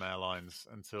S&M Airlines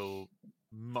until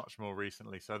much more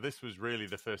recently, so this was really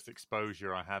the first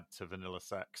exposure I had to Vanilla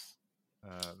Sex.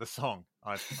 The song.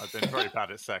 I've been very bad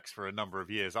at sex for a number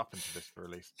of years up into this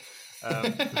release,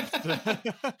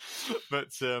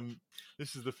 but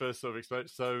this is the first sort of exposure.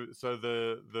 So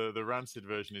the Rancid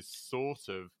version is sort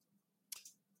of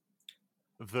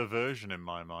the version in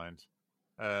my mind,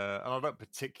 and I don't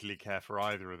particularly care for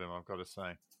either of them, I've got to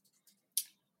say.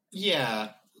 Yeah,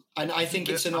 and I think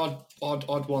it's an odd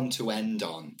one to end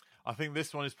on. I think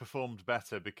this one is performed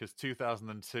better because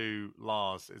 2002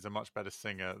 Lars is a much better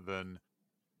singer than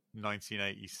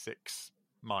 1986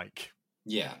 Mike.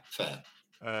 Yeah, fair.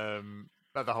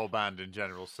 But the whole band in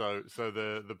general. So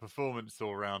the performance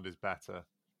all around is better.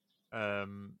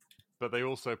 But they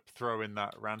also throw in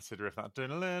that Rancid riff, that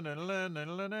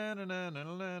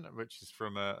which is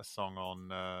from a song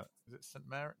on is it St.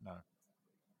 Mary? No,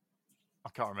 I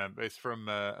can't remember. It's from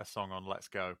a song on Let's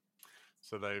Go.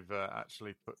 So they've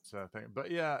actually put thing.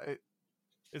 But yeah, it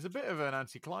is a bit of an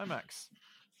anticlimax.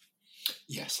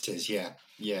 Yes, it is. Yeah.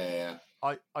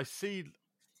 I see.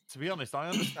 To be honest, I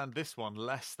understand this one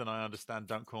less than I understand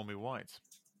 "Don't Call Me White."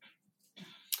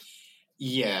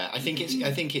 Yeah, I think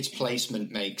its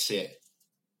placement makes it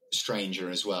stranger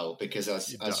as well, because I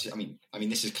mean,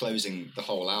 this is closing the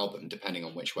whole album, depending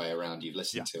on which way around you've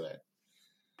listened to it,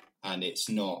 and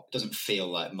doesn't feel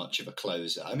like much of a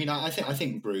closer. I mean, I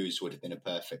think Bruise would have been a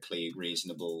perfectly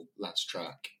reasonable last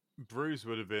track. Bruise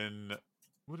would have been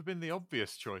the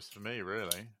obvious choice for me,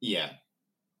 really. Yeah.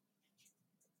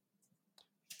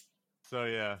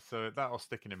 So that'll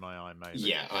sticking in my eye, maybe.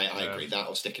 Yeah, I agree.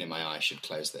 That'll sticking in my eye should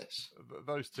close this.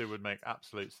 Those two would make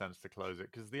absolute sense to close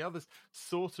it, because the others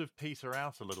sort of peter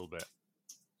out a little bit.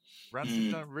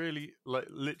 Rancid don't really,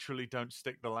 literally don't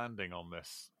stick the landing on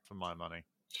this, for my money.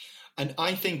 And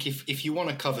I think if you want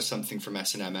to cover something from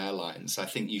S&M Airlines, I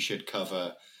think you should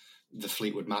cover the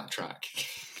Fleetwood Mac track.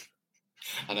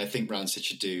 And I think Rancid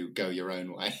should do Go Your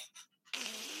Own Way.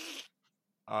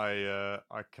 I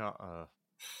can't...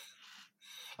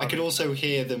 I could also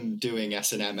hear them doing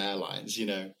S&M Airlines, you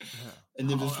know. I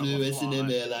never flew S&M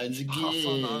Airlines again.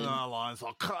 S&M Airlines,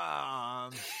 I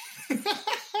can't.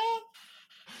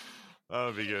 That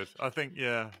would be good. I think,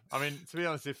 yeah. I mean, to be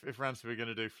honest, if Rancid were going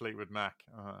to do Fleetwood Mac,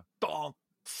 don't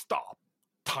stop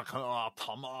talking about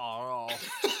tomorrow.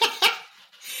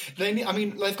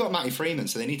 They've got Matty Freeman,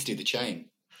 so they need to do the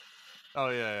chain. Oh,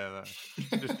 yeah.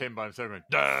 Just him by himself going,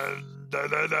 dun,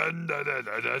 dun, dun, dun, dun,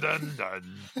 dun, dun,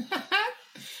 dun.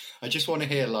 I just want to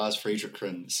hear Lars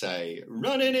Friedrichsen say,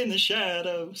 "Running in the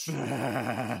shadows."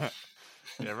 Yeah,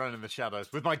 running in the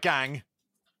shadows with my gang.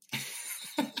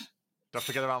 Don't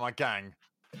forget about my gang.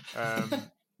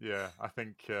 Yeah, I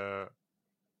think,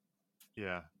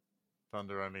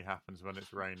 thunder only happens when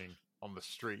it's raining on the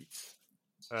streets.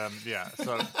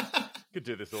 So could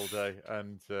do this all day,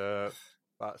 and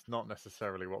that's not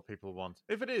necessarily what people want.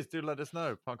 If it is, do let us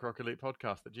know.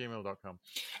 punkrockelitepodcast@gmail.com.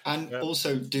 And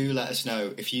also do let us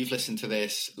know if you've listened to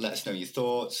this. Let us know your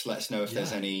thoughts. Let us know if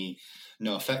there's any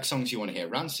NoFX songs you want to hear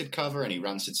Rancid cover, any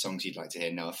Rancid songs you'd like to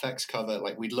hear NoFX cover.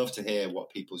 Like, we'd love to hear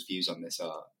what people's views on this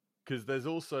are. Because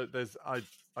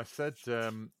I said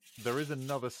there is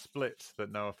another split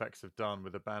that NoFX have done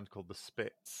with a band called The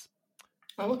Spits,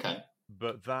 Oh, okay.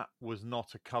 But that was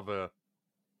not a cover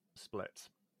split.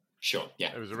 Sure,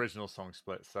 yeah. It was original song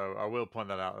split. So I will point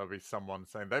that out. There'll be someone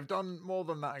saying they've done more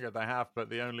than that. I go, they have, but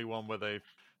the only one where the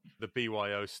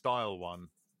BYO style one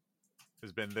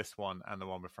has been this one and the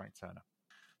one with Frank Turner.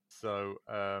 So,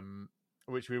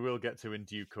 which we will get to in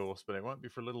due course, but it won't be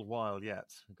for a little while yet.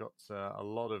 We've got a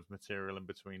lot of material in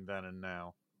between then and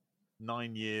now.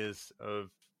 9 years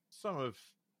of some of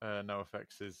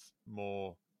NoFX's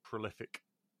more prolific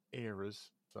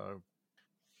eras. So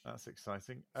that's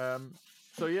exciting.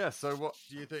 So what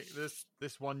do you think?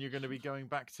 This one you're going to be going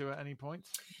back to at any point?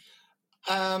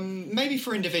 Maybe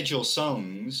for individual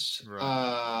songs.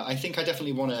 Right. I think I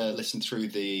definitely want to listen through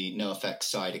the NoFX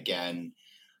side again.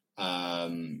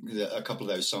 A couple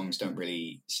of those songs don't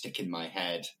really stick in my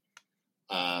head.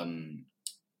 And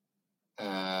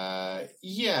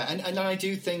I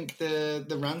do think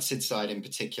the Rancid side in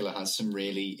particular has some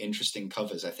really interesting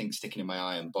covers. I think Sticking in My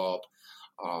Eye and Bob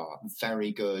are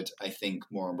very good. I think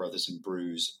Moran Brothers and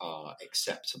Bruise are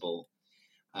acceptable.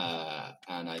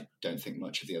 And I don't think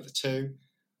much of the other two.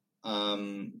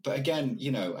 But again,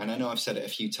 and I know I've said it a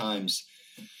few times,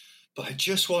 but I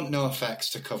just want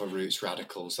NoFX to cover Roots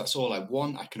Radicals. That's all I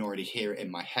want. I can already hear it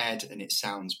in my head, and it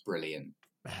sounds brilliant.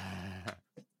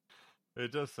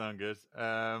 It does sound good.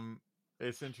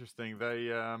 It's interesting. They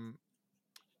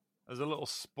there's a little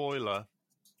spoiler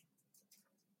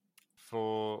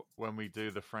for when we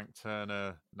do the Frank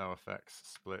Turner NoFX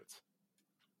split.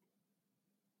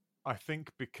 I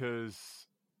think because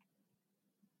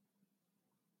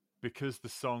the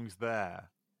songs there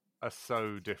are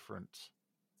so different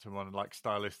to one, like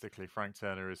stylistically, Frank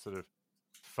Turner is sort of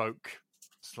folk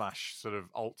 / sort of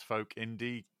alt folk,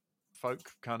 indie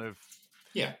folk kind of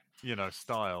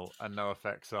style, and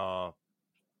NoFX are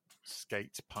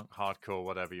skate, punk, hardcore,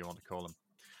 whatever you want to call them.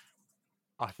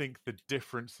 I think the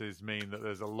differences mean that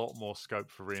there's a lot more scope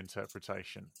for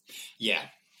reinterpretation. Yeah.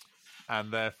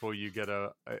 And therefore you get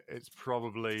it's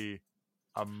probably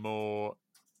a more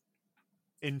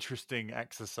interesting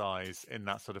exercise in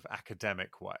that sort of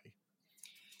academic way.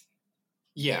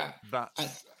 Yeah.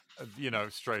 That's,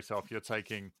 straight off, you're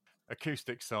taking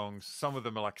acoustic songs. Some of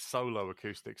them are like solo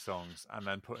acoustic songs and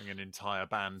then putting an entire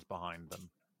band behind them.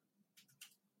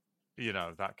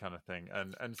 That kind of thing.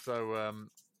 And so...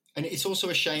 and it's also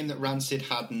a shame that Rancid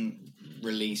hadn't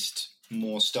released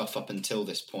more stuff up until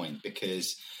this point,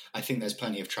 because I think there's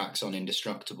plenty of tracks on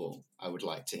Indestructible I would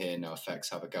like to hear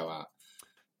NoFX have a go at.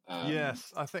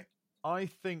 Yes, I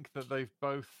think that they've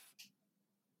both...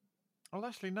 Well,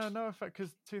 actually, no NoFX,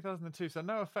 because 2002. So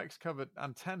NoFX covered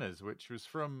Antennas, which was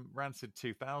from Rancid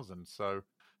 2000. So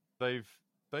they've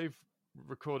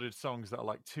recorded songs that are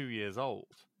like 2 years old.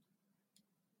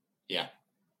 Yeah.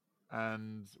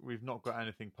 And we've not got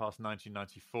anything past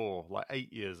 1994, like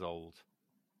 8 years old,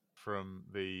 from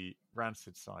the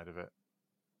Rancid side of it.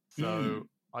 So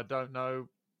I don't know.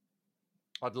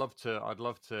 I'd love to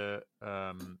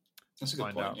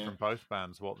find out from both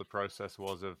bands what the process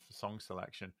was of song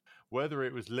selection. Whether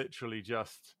it was literally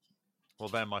just, well,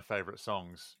 they're my favorite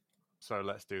songs, so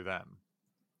let's do them.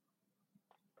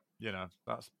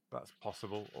 That's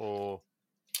possible. Or,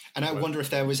 and I wonder if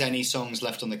there was any songs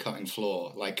left on the cutting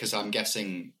floor, because I'm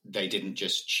guessing they didn't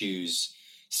just choose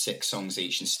 6 songs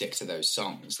each and stick to those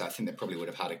songs. I think they probably would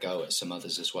have had a go at some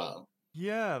others as well.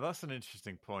 Yeah, that's an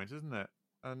interesting point, isn't it?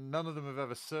 And none of them have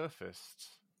ever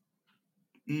surfaced.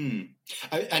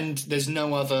 And there's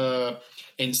no other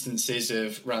instances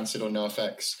of Rancid or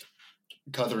NoFX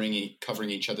covering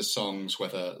each other's songs,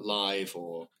 whether live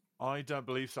or... I don't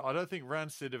believe so. I don't think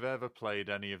Rancid have ever played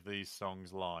any of these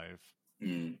songs live.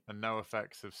 And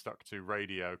NoFX have stuck to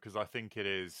radio, because I think it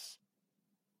is...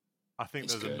 I think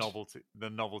there's the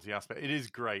novelty aspect. It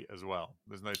is great as well.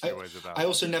 There's no two ways about it. I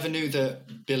also never knew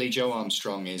that Billy Joe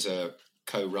Armstrong is a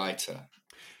co-writer.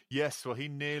 Yes, well, he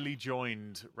nearly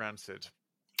joined Rancid.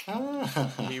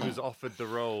 He was offered the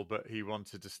role, but he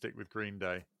wanted to stick with Green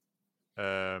Day.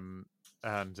 And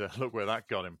look where that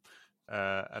got him.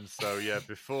 And so,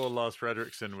 before Lars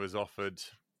Frederiksen was offered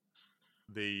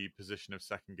the position of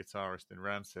second guitarist in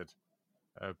Rancid,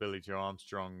 Billy Joe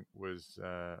Armstrong was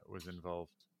involved,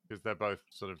 because they're both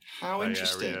sort of Bay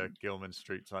Area, Gilman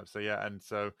Street type. So, and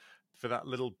so for that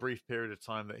little brief period of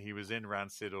time that he was in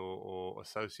Rancid or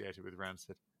associated with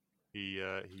Rancid, he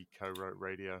co-wrote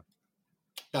Radio.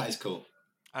 That is cool,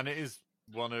 and it is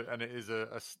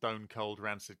a stone cold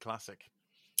Rancid classic.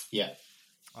 Yeah,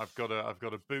 I've got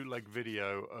a bootleg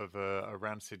video of a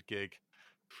Rancid gig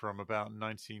from about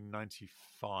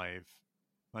 1995,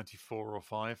 94 or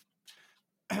 5,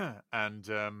 and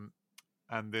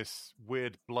this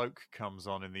weird bloke comes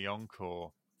on in the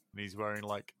encore and he's wearing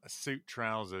like suit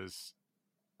trousers,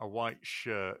 a white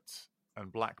shirt,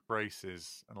 and black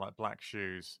braces, and like black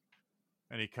shoes,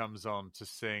 and he comes on to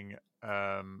sing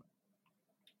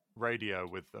Radio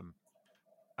with them.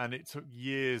 And it took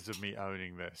years of me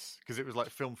owning this because it was like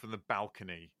filmed from the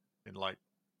balcony in like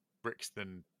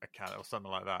Brixton Academy or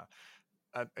something like that.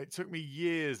 And it took me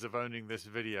years of owning this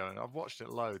video, and I've watched it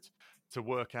loads, to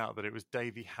work out that it was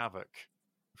Davey Havoc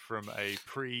from a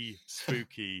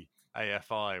pre-spooky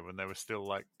AFI when they were still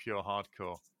like pure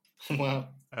hardcore. Wow.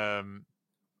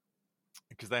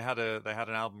 Because they had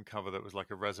an album cover that was like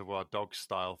a Reservoir Dogs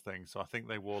style thing, so I think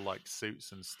they wore like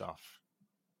suits and stuff.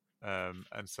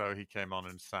 And so he came on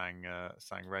and sang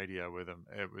Radio with them.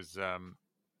 It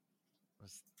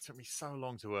took me so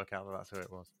long to work out that that's who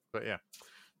it was. But yeah,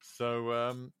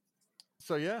 so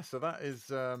that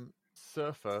is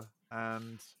Surfer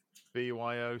and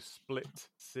BYO Split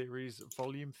Series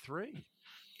Volume 3.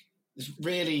 It's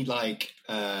really like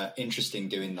interesting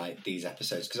doing like these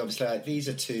episodes because obviously like, these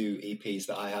are two EPs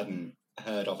that I hadn't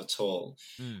heard of at all,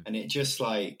 and it just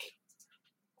like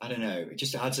I don't know, it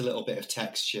just adds a little bit of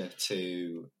texture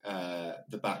to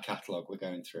the back catalogue we're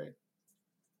going through.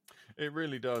 It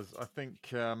really does. I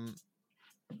think I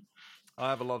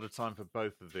have a lot of time for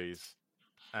both of these,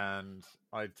 and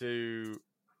I do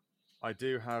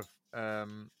have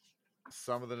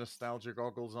some of the nostalgia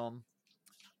goggles on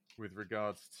with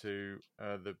regards to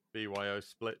the BYO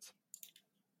split,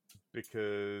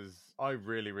 because I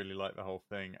really, really like the whole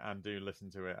thing and do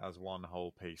listen to it as one whole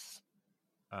piece.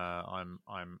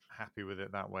 I'm happy with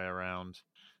it that way around.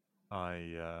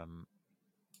 I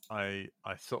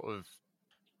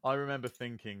remember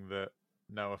thinking that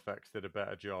NoFX did a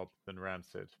better job than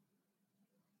Rancid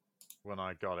when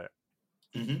I got it.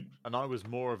 Mm-hmm. And I was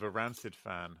more of a Rancid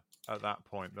fan at that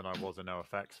point than I was a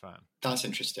NoFX fan. That's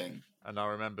interesting. And I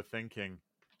remember thinking,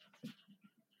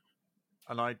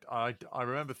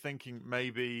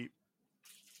 maybe,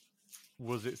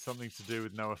 was it something to do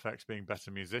with NoFX being better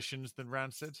musicians than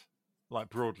Rancid? Like,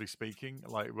 broadly speaking,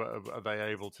 like, are they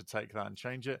able to take that and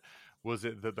change it? Was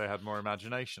it that they had more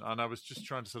imagination? And I was just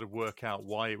trying to sort of work out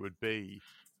why it would be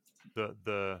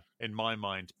the in my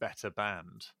mind, better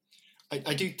band.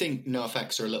 I do think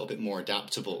NoFX are a little bit more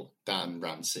adaptable than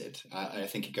Rancid. I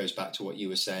think it goes back to what you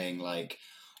were saying, like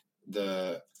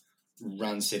the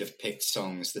Rancid have picked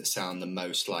songs that sound the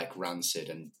most like Rancid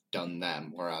and done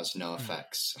them, whereas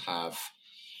NoFX have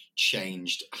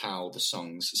changed how the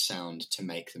songs sound to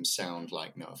make them sound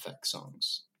like NoFX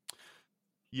songs.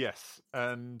 Yes,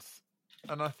 and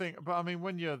I think, but I mean,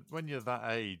 when you're that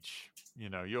age, you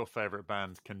know, your favorite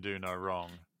band can do no wrong,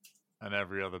 and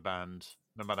every other band,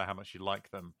 no matter how much you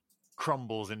like them,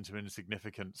 crumbles into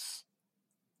insignificance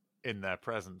in their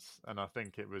presence. And I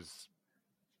think it was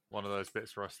one of those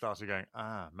bits where I started going,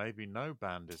 maybe no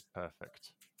band is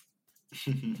perfect.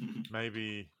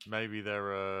 maybe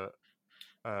there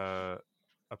are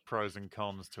pros and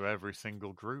cons to every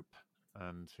single group,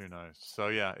 and who knows. So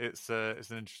yeah, it's an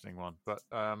interesting one. But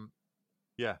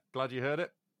yeah, glad you heard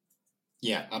it.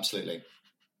 Yeah, absolutely.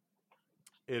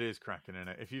 It is cracking in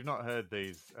it. If you've not heard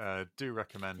these, do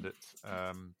recommend it.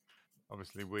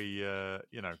 Obviously, we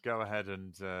go ahead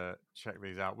and check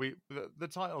these out. The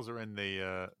titles are in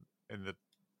the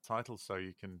titles, so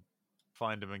you can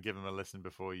find them and give them a listen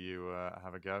before you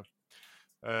have a go.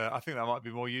 I think that might be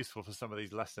more useful for some of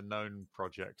these lesser known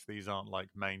projects. These aren't like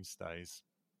mainstays.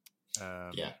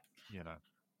 Yeah. You know.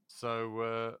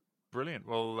 So brilliant.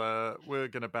 Well, we're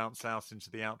going to bounce out into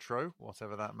the outro,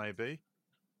 whatever that may be.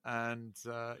 And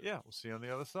we'll see you on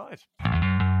the other side.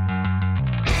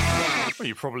 Well,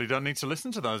 you probably don't need to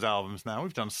listen to those albums now.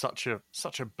 We've done such a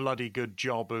bloody good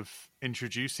job of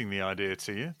introducing the idea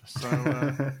to you.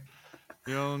 So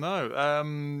you'll know.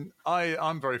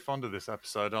 I'm very fond of this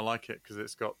episode. I like it because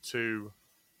it's got two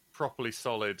properly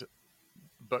solid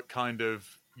but kind of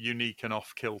unique and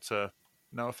off-kilter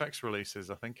NoFX releases,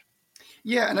 I think.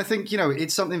 Yeah, and I think,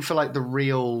 it's something for like the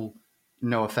real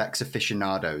NoFX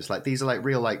aficionados. Like, these are like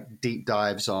real like deep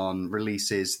dives on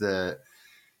releases that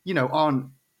aren't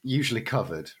usually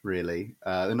covered, really.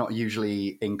 They're not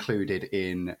usually included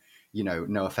in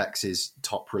NoFX's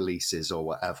top releases or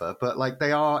whatever, but like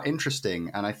they are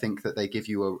interesting, and I think that they give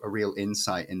you a real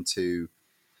insight into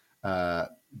the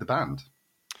band.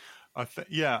 I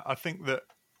think that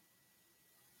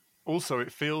also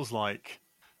it feels like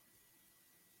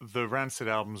the Rancid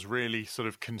albums really sort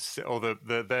of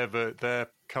their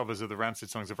covers of the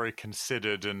Rancid songs are very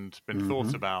considered and been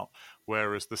thought about,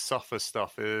 whereas the Suffer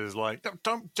stuff is like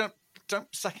don't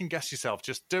second guess yourself,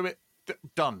 just do it,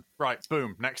 done, right,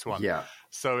 boom, next one. Yeah.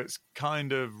 So it's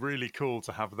kind of really cool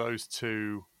to have those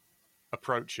two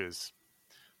approaches.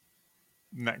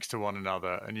 next to one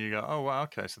another, and you go, oh wow,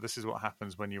 okay, so this is what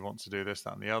happens when you want to do this,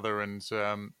 that, and the other, and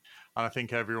I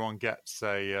think everyone gets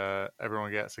a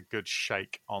good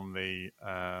shake on the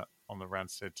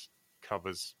Rancid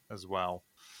covers as well.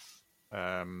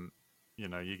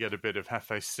 You get a bit of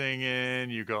Hefe singing.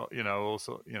 You got,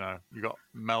 also, you got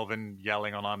Melvin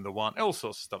yelling on "I'm the one," all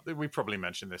sorts of stuff. We probably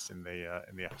mentioned this in the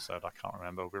episode. I can't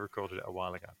remember. We recorded it a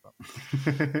while ago,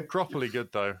 but properly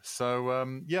good though. So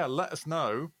let us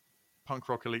know.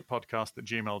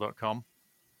 punkrockelitepodcast@gmail.com.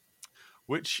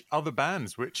 Which other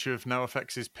bands, which of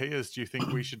NoFX's peers do you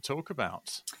think we should talk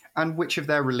about? And which of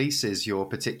their releases you're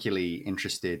particularly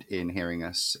interested in hearing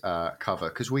us cover?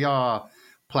 Because we are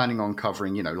planning on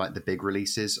covering, like the big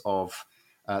releases of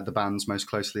the bands most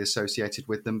closely associated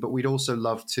with them. But we'd also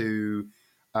love to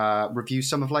review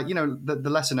some of the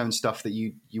lesser known stuff that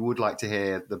you would like to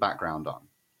hear the background on.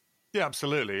 Yeah,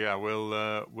 absolutely. Yeah,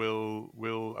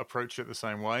 we'll approach it the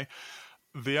same way.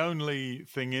 The only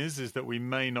thing is that we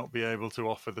may not be able to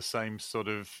offer the same sort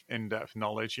of in-depth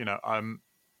knowledge.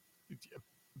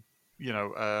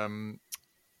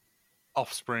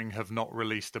 Offspring have not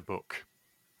released a book.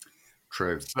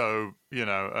 True. So,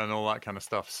 and all that kind of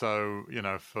stuff. So,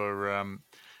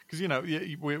 because,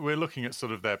 we're looking at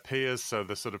sort of their peers. So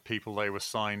the sort of people they were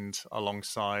signed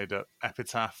alongside at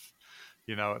Epitaph,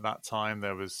 at that time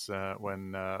there was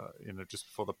when, just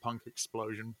before the punk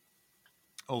explosion,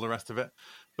 all the rest of it.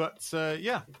 But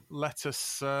let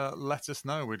us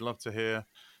know. We'd love to hear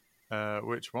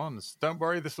which ones. Don't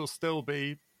worry, this will still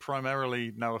be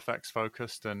primarily NoFX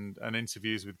focused, and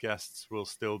interviews with guests will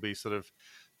still be sort of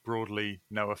broadly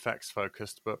NoFX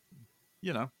focused. But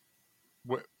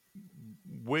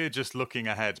we're just looking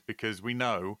ahead because we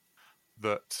know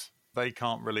that they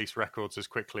can't release records as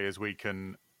quickly as we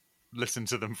can listen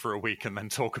to them for a week and then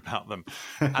talk about them,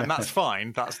 and that's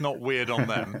fine. That's not weird on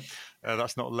them.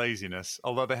 That's not laziness.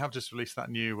 Although they have just released that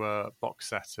new box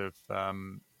set of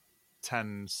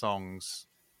 10 songs,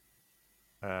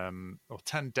 or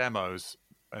 10 demos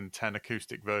and 10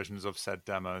 acoustic versions of said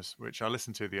demos, which I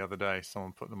listened to the other day.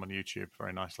 Someone put them on YouTube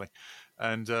very nicely,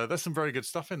 and there's some very good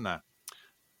stuff in there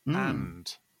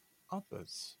and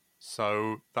others.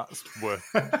 So that's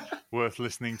worth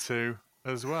listening to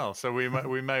as well. So we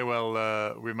may well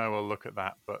look at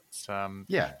that, but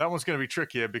that one's going to be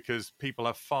trickier because people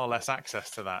have far less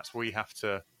access to that. We have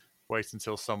to wait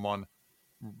until someone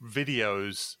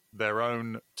videos their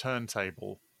own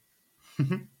turntable,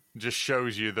 just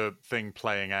shows you the thing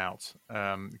playing out,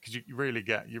 because you really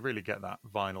get that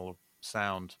vinyl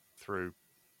sound through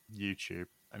YouTube.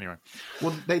 Anyway,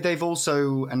 well, they've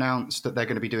also announced that they're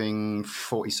going to be doing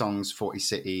 40 songs, 40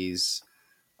 cities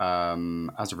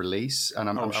as a release, and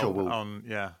I'm sure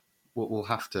we'll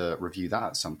have to review that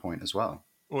at some point as well.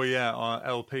 Well, yeah, on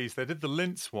LPs they did the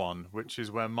Linz one, which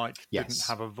is where Mike didn't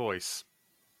have a voice.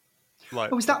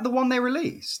 Is that the one they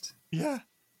released? Yeah,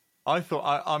 I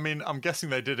thought. I mean, I'm guessing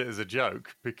they did it as a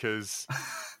joke because,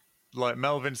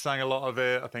 Melvin sang a lot of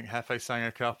it. I think Hefe sang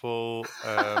a couple.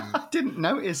 I didn't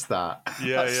notice that.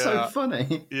 Yeah, that's so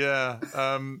funny. Yeah,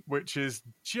 which is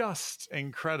just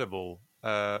incredible.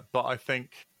 But I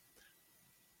think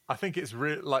it's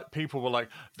real. People were like,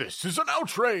 "This is an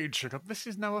outrage." I go, "This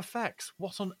is NoFX.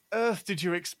 What on earth did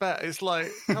you expect?" It's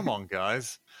like, come on,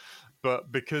 guys.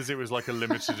 But because it was like a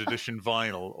limited edition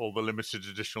vinyl, all the limited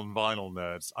edition vinyl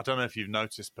nerds, I don't know if you've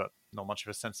noticed, but not much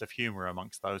of a sense of humor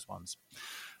amongst those ones.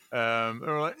 They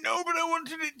were like, no, but I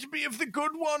wanted it to be of the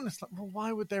good one. It's like, well,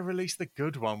 why would they release the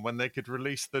good one when they could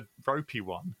release the ropey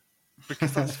one?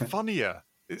 Because that's funnier.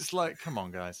 It's like, come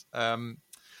on, guys.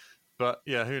 But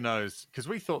yeah, who knows? Because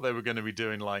we thought they were going to be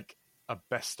doing like a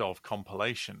best of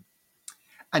compilation.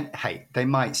 And hey, they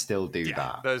might still do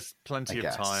that. There's plenty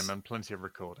of time and plenty of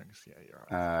recordings. Yeah, you're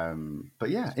right. But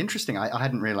yeah, interesting. I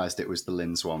hadn't realised it was the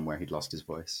Linz one where he'd lost his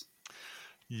voice.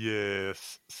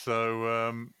 Yes.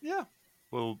 So,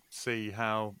 we'll see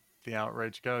how the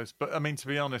outrage goes. But I mean, to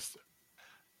be honest,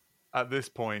 at this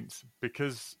point,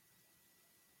 because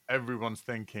everyone's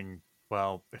thinking,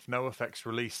 well, if NoFX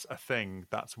release a thing,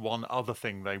 that's one other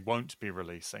thing they won't be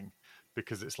releasing,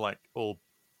 because it's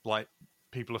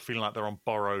people are feeling like they're on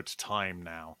borrowed time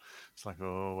now. It's like,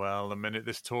 oh, well, the minute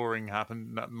this touring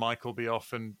happened, Mike will be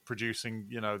off and producing,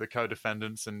 the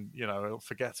co-defendants, and, he'll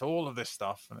forget all of this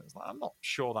stuff. And it's like, I'm not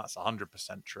sure that's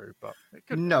 100% true, but it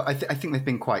could. No, I think they've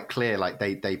been quite clear. Like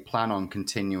they plan on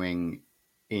continuing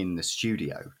in the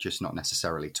studio, just not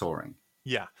necessarily touring.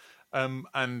 Yeah.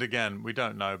 And again, we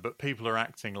don't know, but people are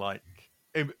acting like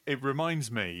it reminds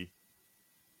me,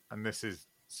 and this is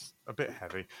a bit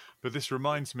heavy, but this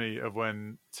reminds me of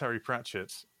when Terry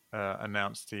Pratchett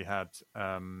announced he had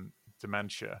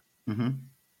dementia. Mm-hmm.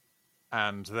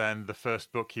 And then the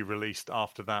first book he released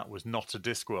after that was not a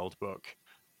Discworld book.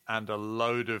 And a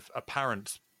load of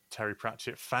apparent Terry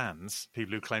Pratchett fans,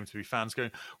 people who claim to be fans,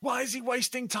 going, why is he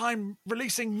wasting time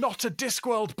releasing not a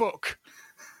Discworld book?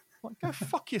 Like, go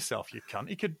fuck yourself, you cunt.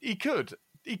 He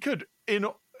could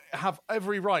have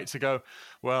every right to go,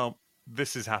 well,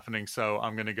 this is happening, so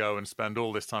I'm going to go and spend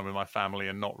all this time with my family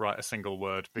and not write a single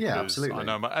word because absolutely. I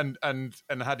know and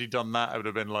had he done that, I would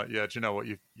have been like, yeah, do you know what?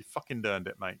 You fucking earned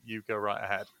it, mate. You go right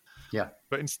ahead. Yeah.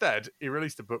 But instead, he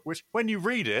released a book which, when you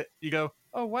read it, you go,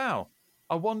 oh, wow.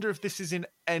 I wonder if this is in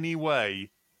any way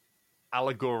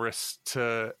allegorous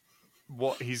to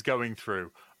what he's going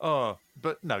through. Oh,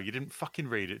 but no, you didn't fucking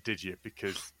read it, did you?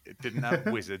 Because it didn't have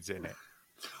wizards in it.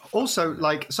 Also,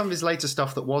 like, some of his later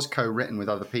stuff that was co-written with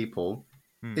other people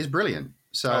is brilliant.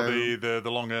 So the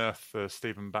Long Earth,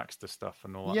 Stephen Baxter stuff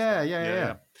and all that.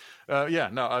 Yeah. But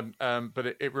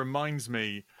it reminds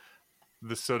me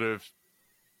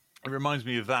It reminds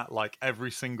me of that, like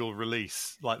every single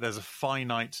release, like there's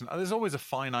always a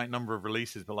finite number of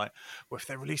releases, but like, well, if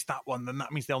they release that one, then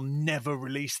that means they'll never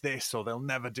release this or they'll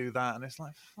never do that. And it's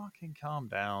like, fucking calm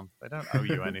down. They don't owe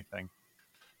you anything.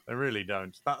 They really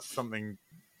don't. That's something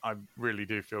I really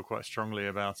do feel quite strongly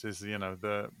about is, they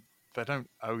don't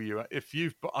owe you.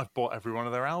 I've bought every one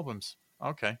of their albums.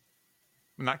 Okay.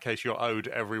 In that case, you're owed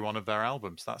every one of their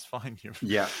albums. That's fine.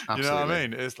 Yeah, absolutely. You know what I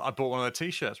mean? I bought one of their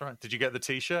T-shirts, right? Did you get the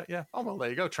T-shirt? Yeah. Oh, well, there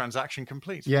you go. Transaction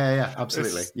complete. Yeah,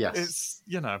 absolutely. Yes. It's,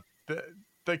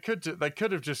 they could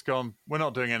have just gone, we're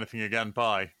not doing anything again,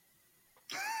 bye.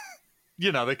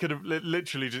 They could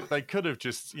have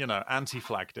just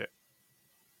anti-flagged it.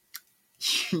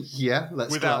 Yeah,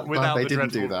 without they the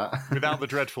didn't dreadful, do that. without the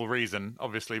dreadful reason,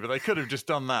 obviously, but they could have just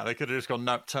done that. They could have just gone,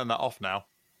 no, turn that off now.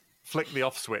 Flick the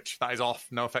off switch. That is off.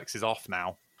 NoFX is off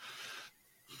now.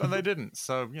 And they didn't.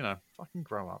 So, fucking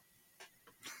grow up.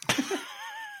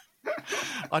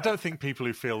 I don't think people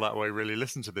who feel that way really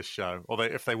listen to this show. Or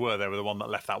if they were the one that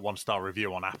left that 1-star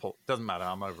review on Apple. Doesn't matter.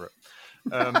 I'm over it.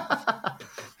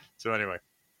 So anyway,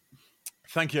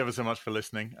 thank you ever so much for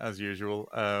listening, as usual.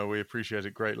 We appreciate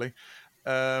it greatly.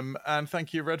 And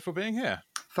thank you, Red, for being here.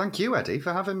 Thank you, Eddie,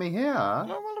 for having me here. Oh,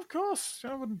 well, of course.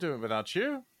 I wouldn't do it without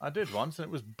you. I did once, and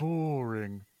it was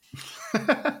boring.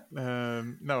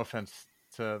 No offense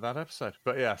to that episode.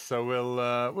 But yeah, so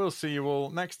we'll see you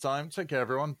all next time. Take care,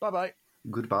 everyone. Bye-bye.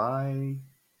 Goodbye.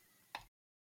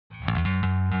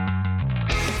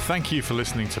 Thank you for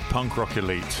listening to Punk Rock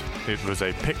Elite. It was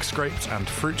a Pick Scraped and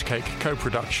Fruitcake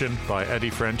co-production by Eddie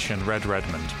French and Red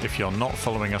Redmond. If you're not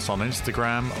following us on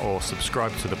Instagram or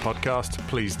subscribed to the podcast,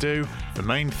 please do. The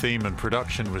main theme and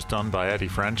production was done by Eddie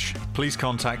French. Please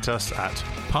contact us at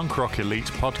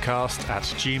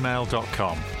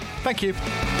punkrockelitepodcast@gmail.com. Thank you.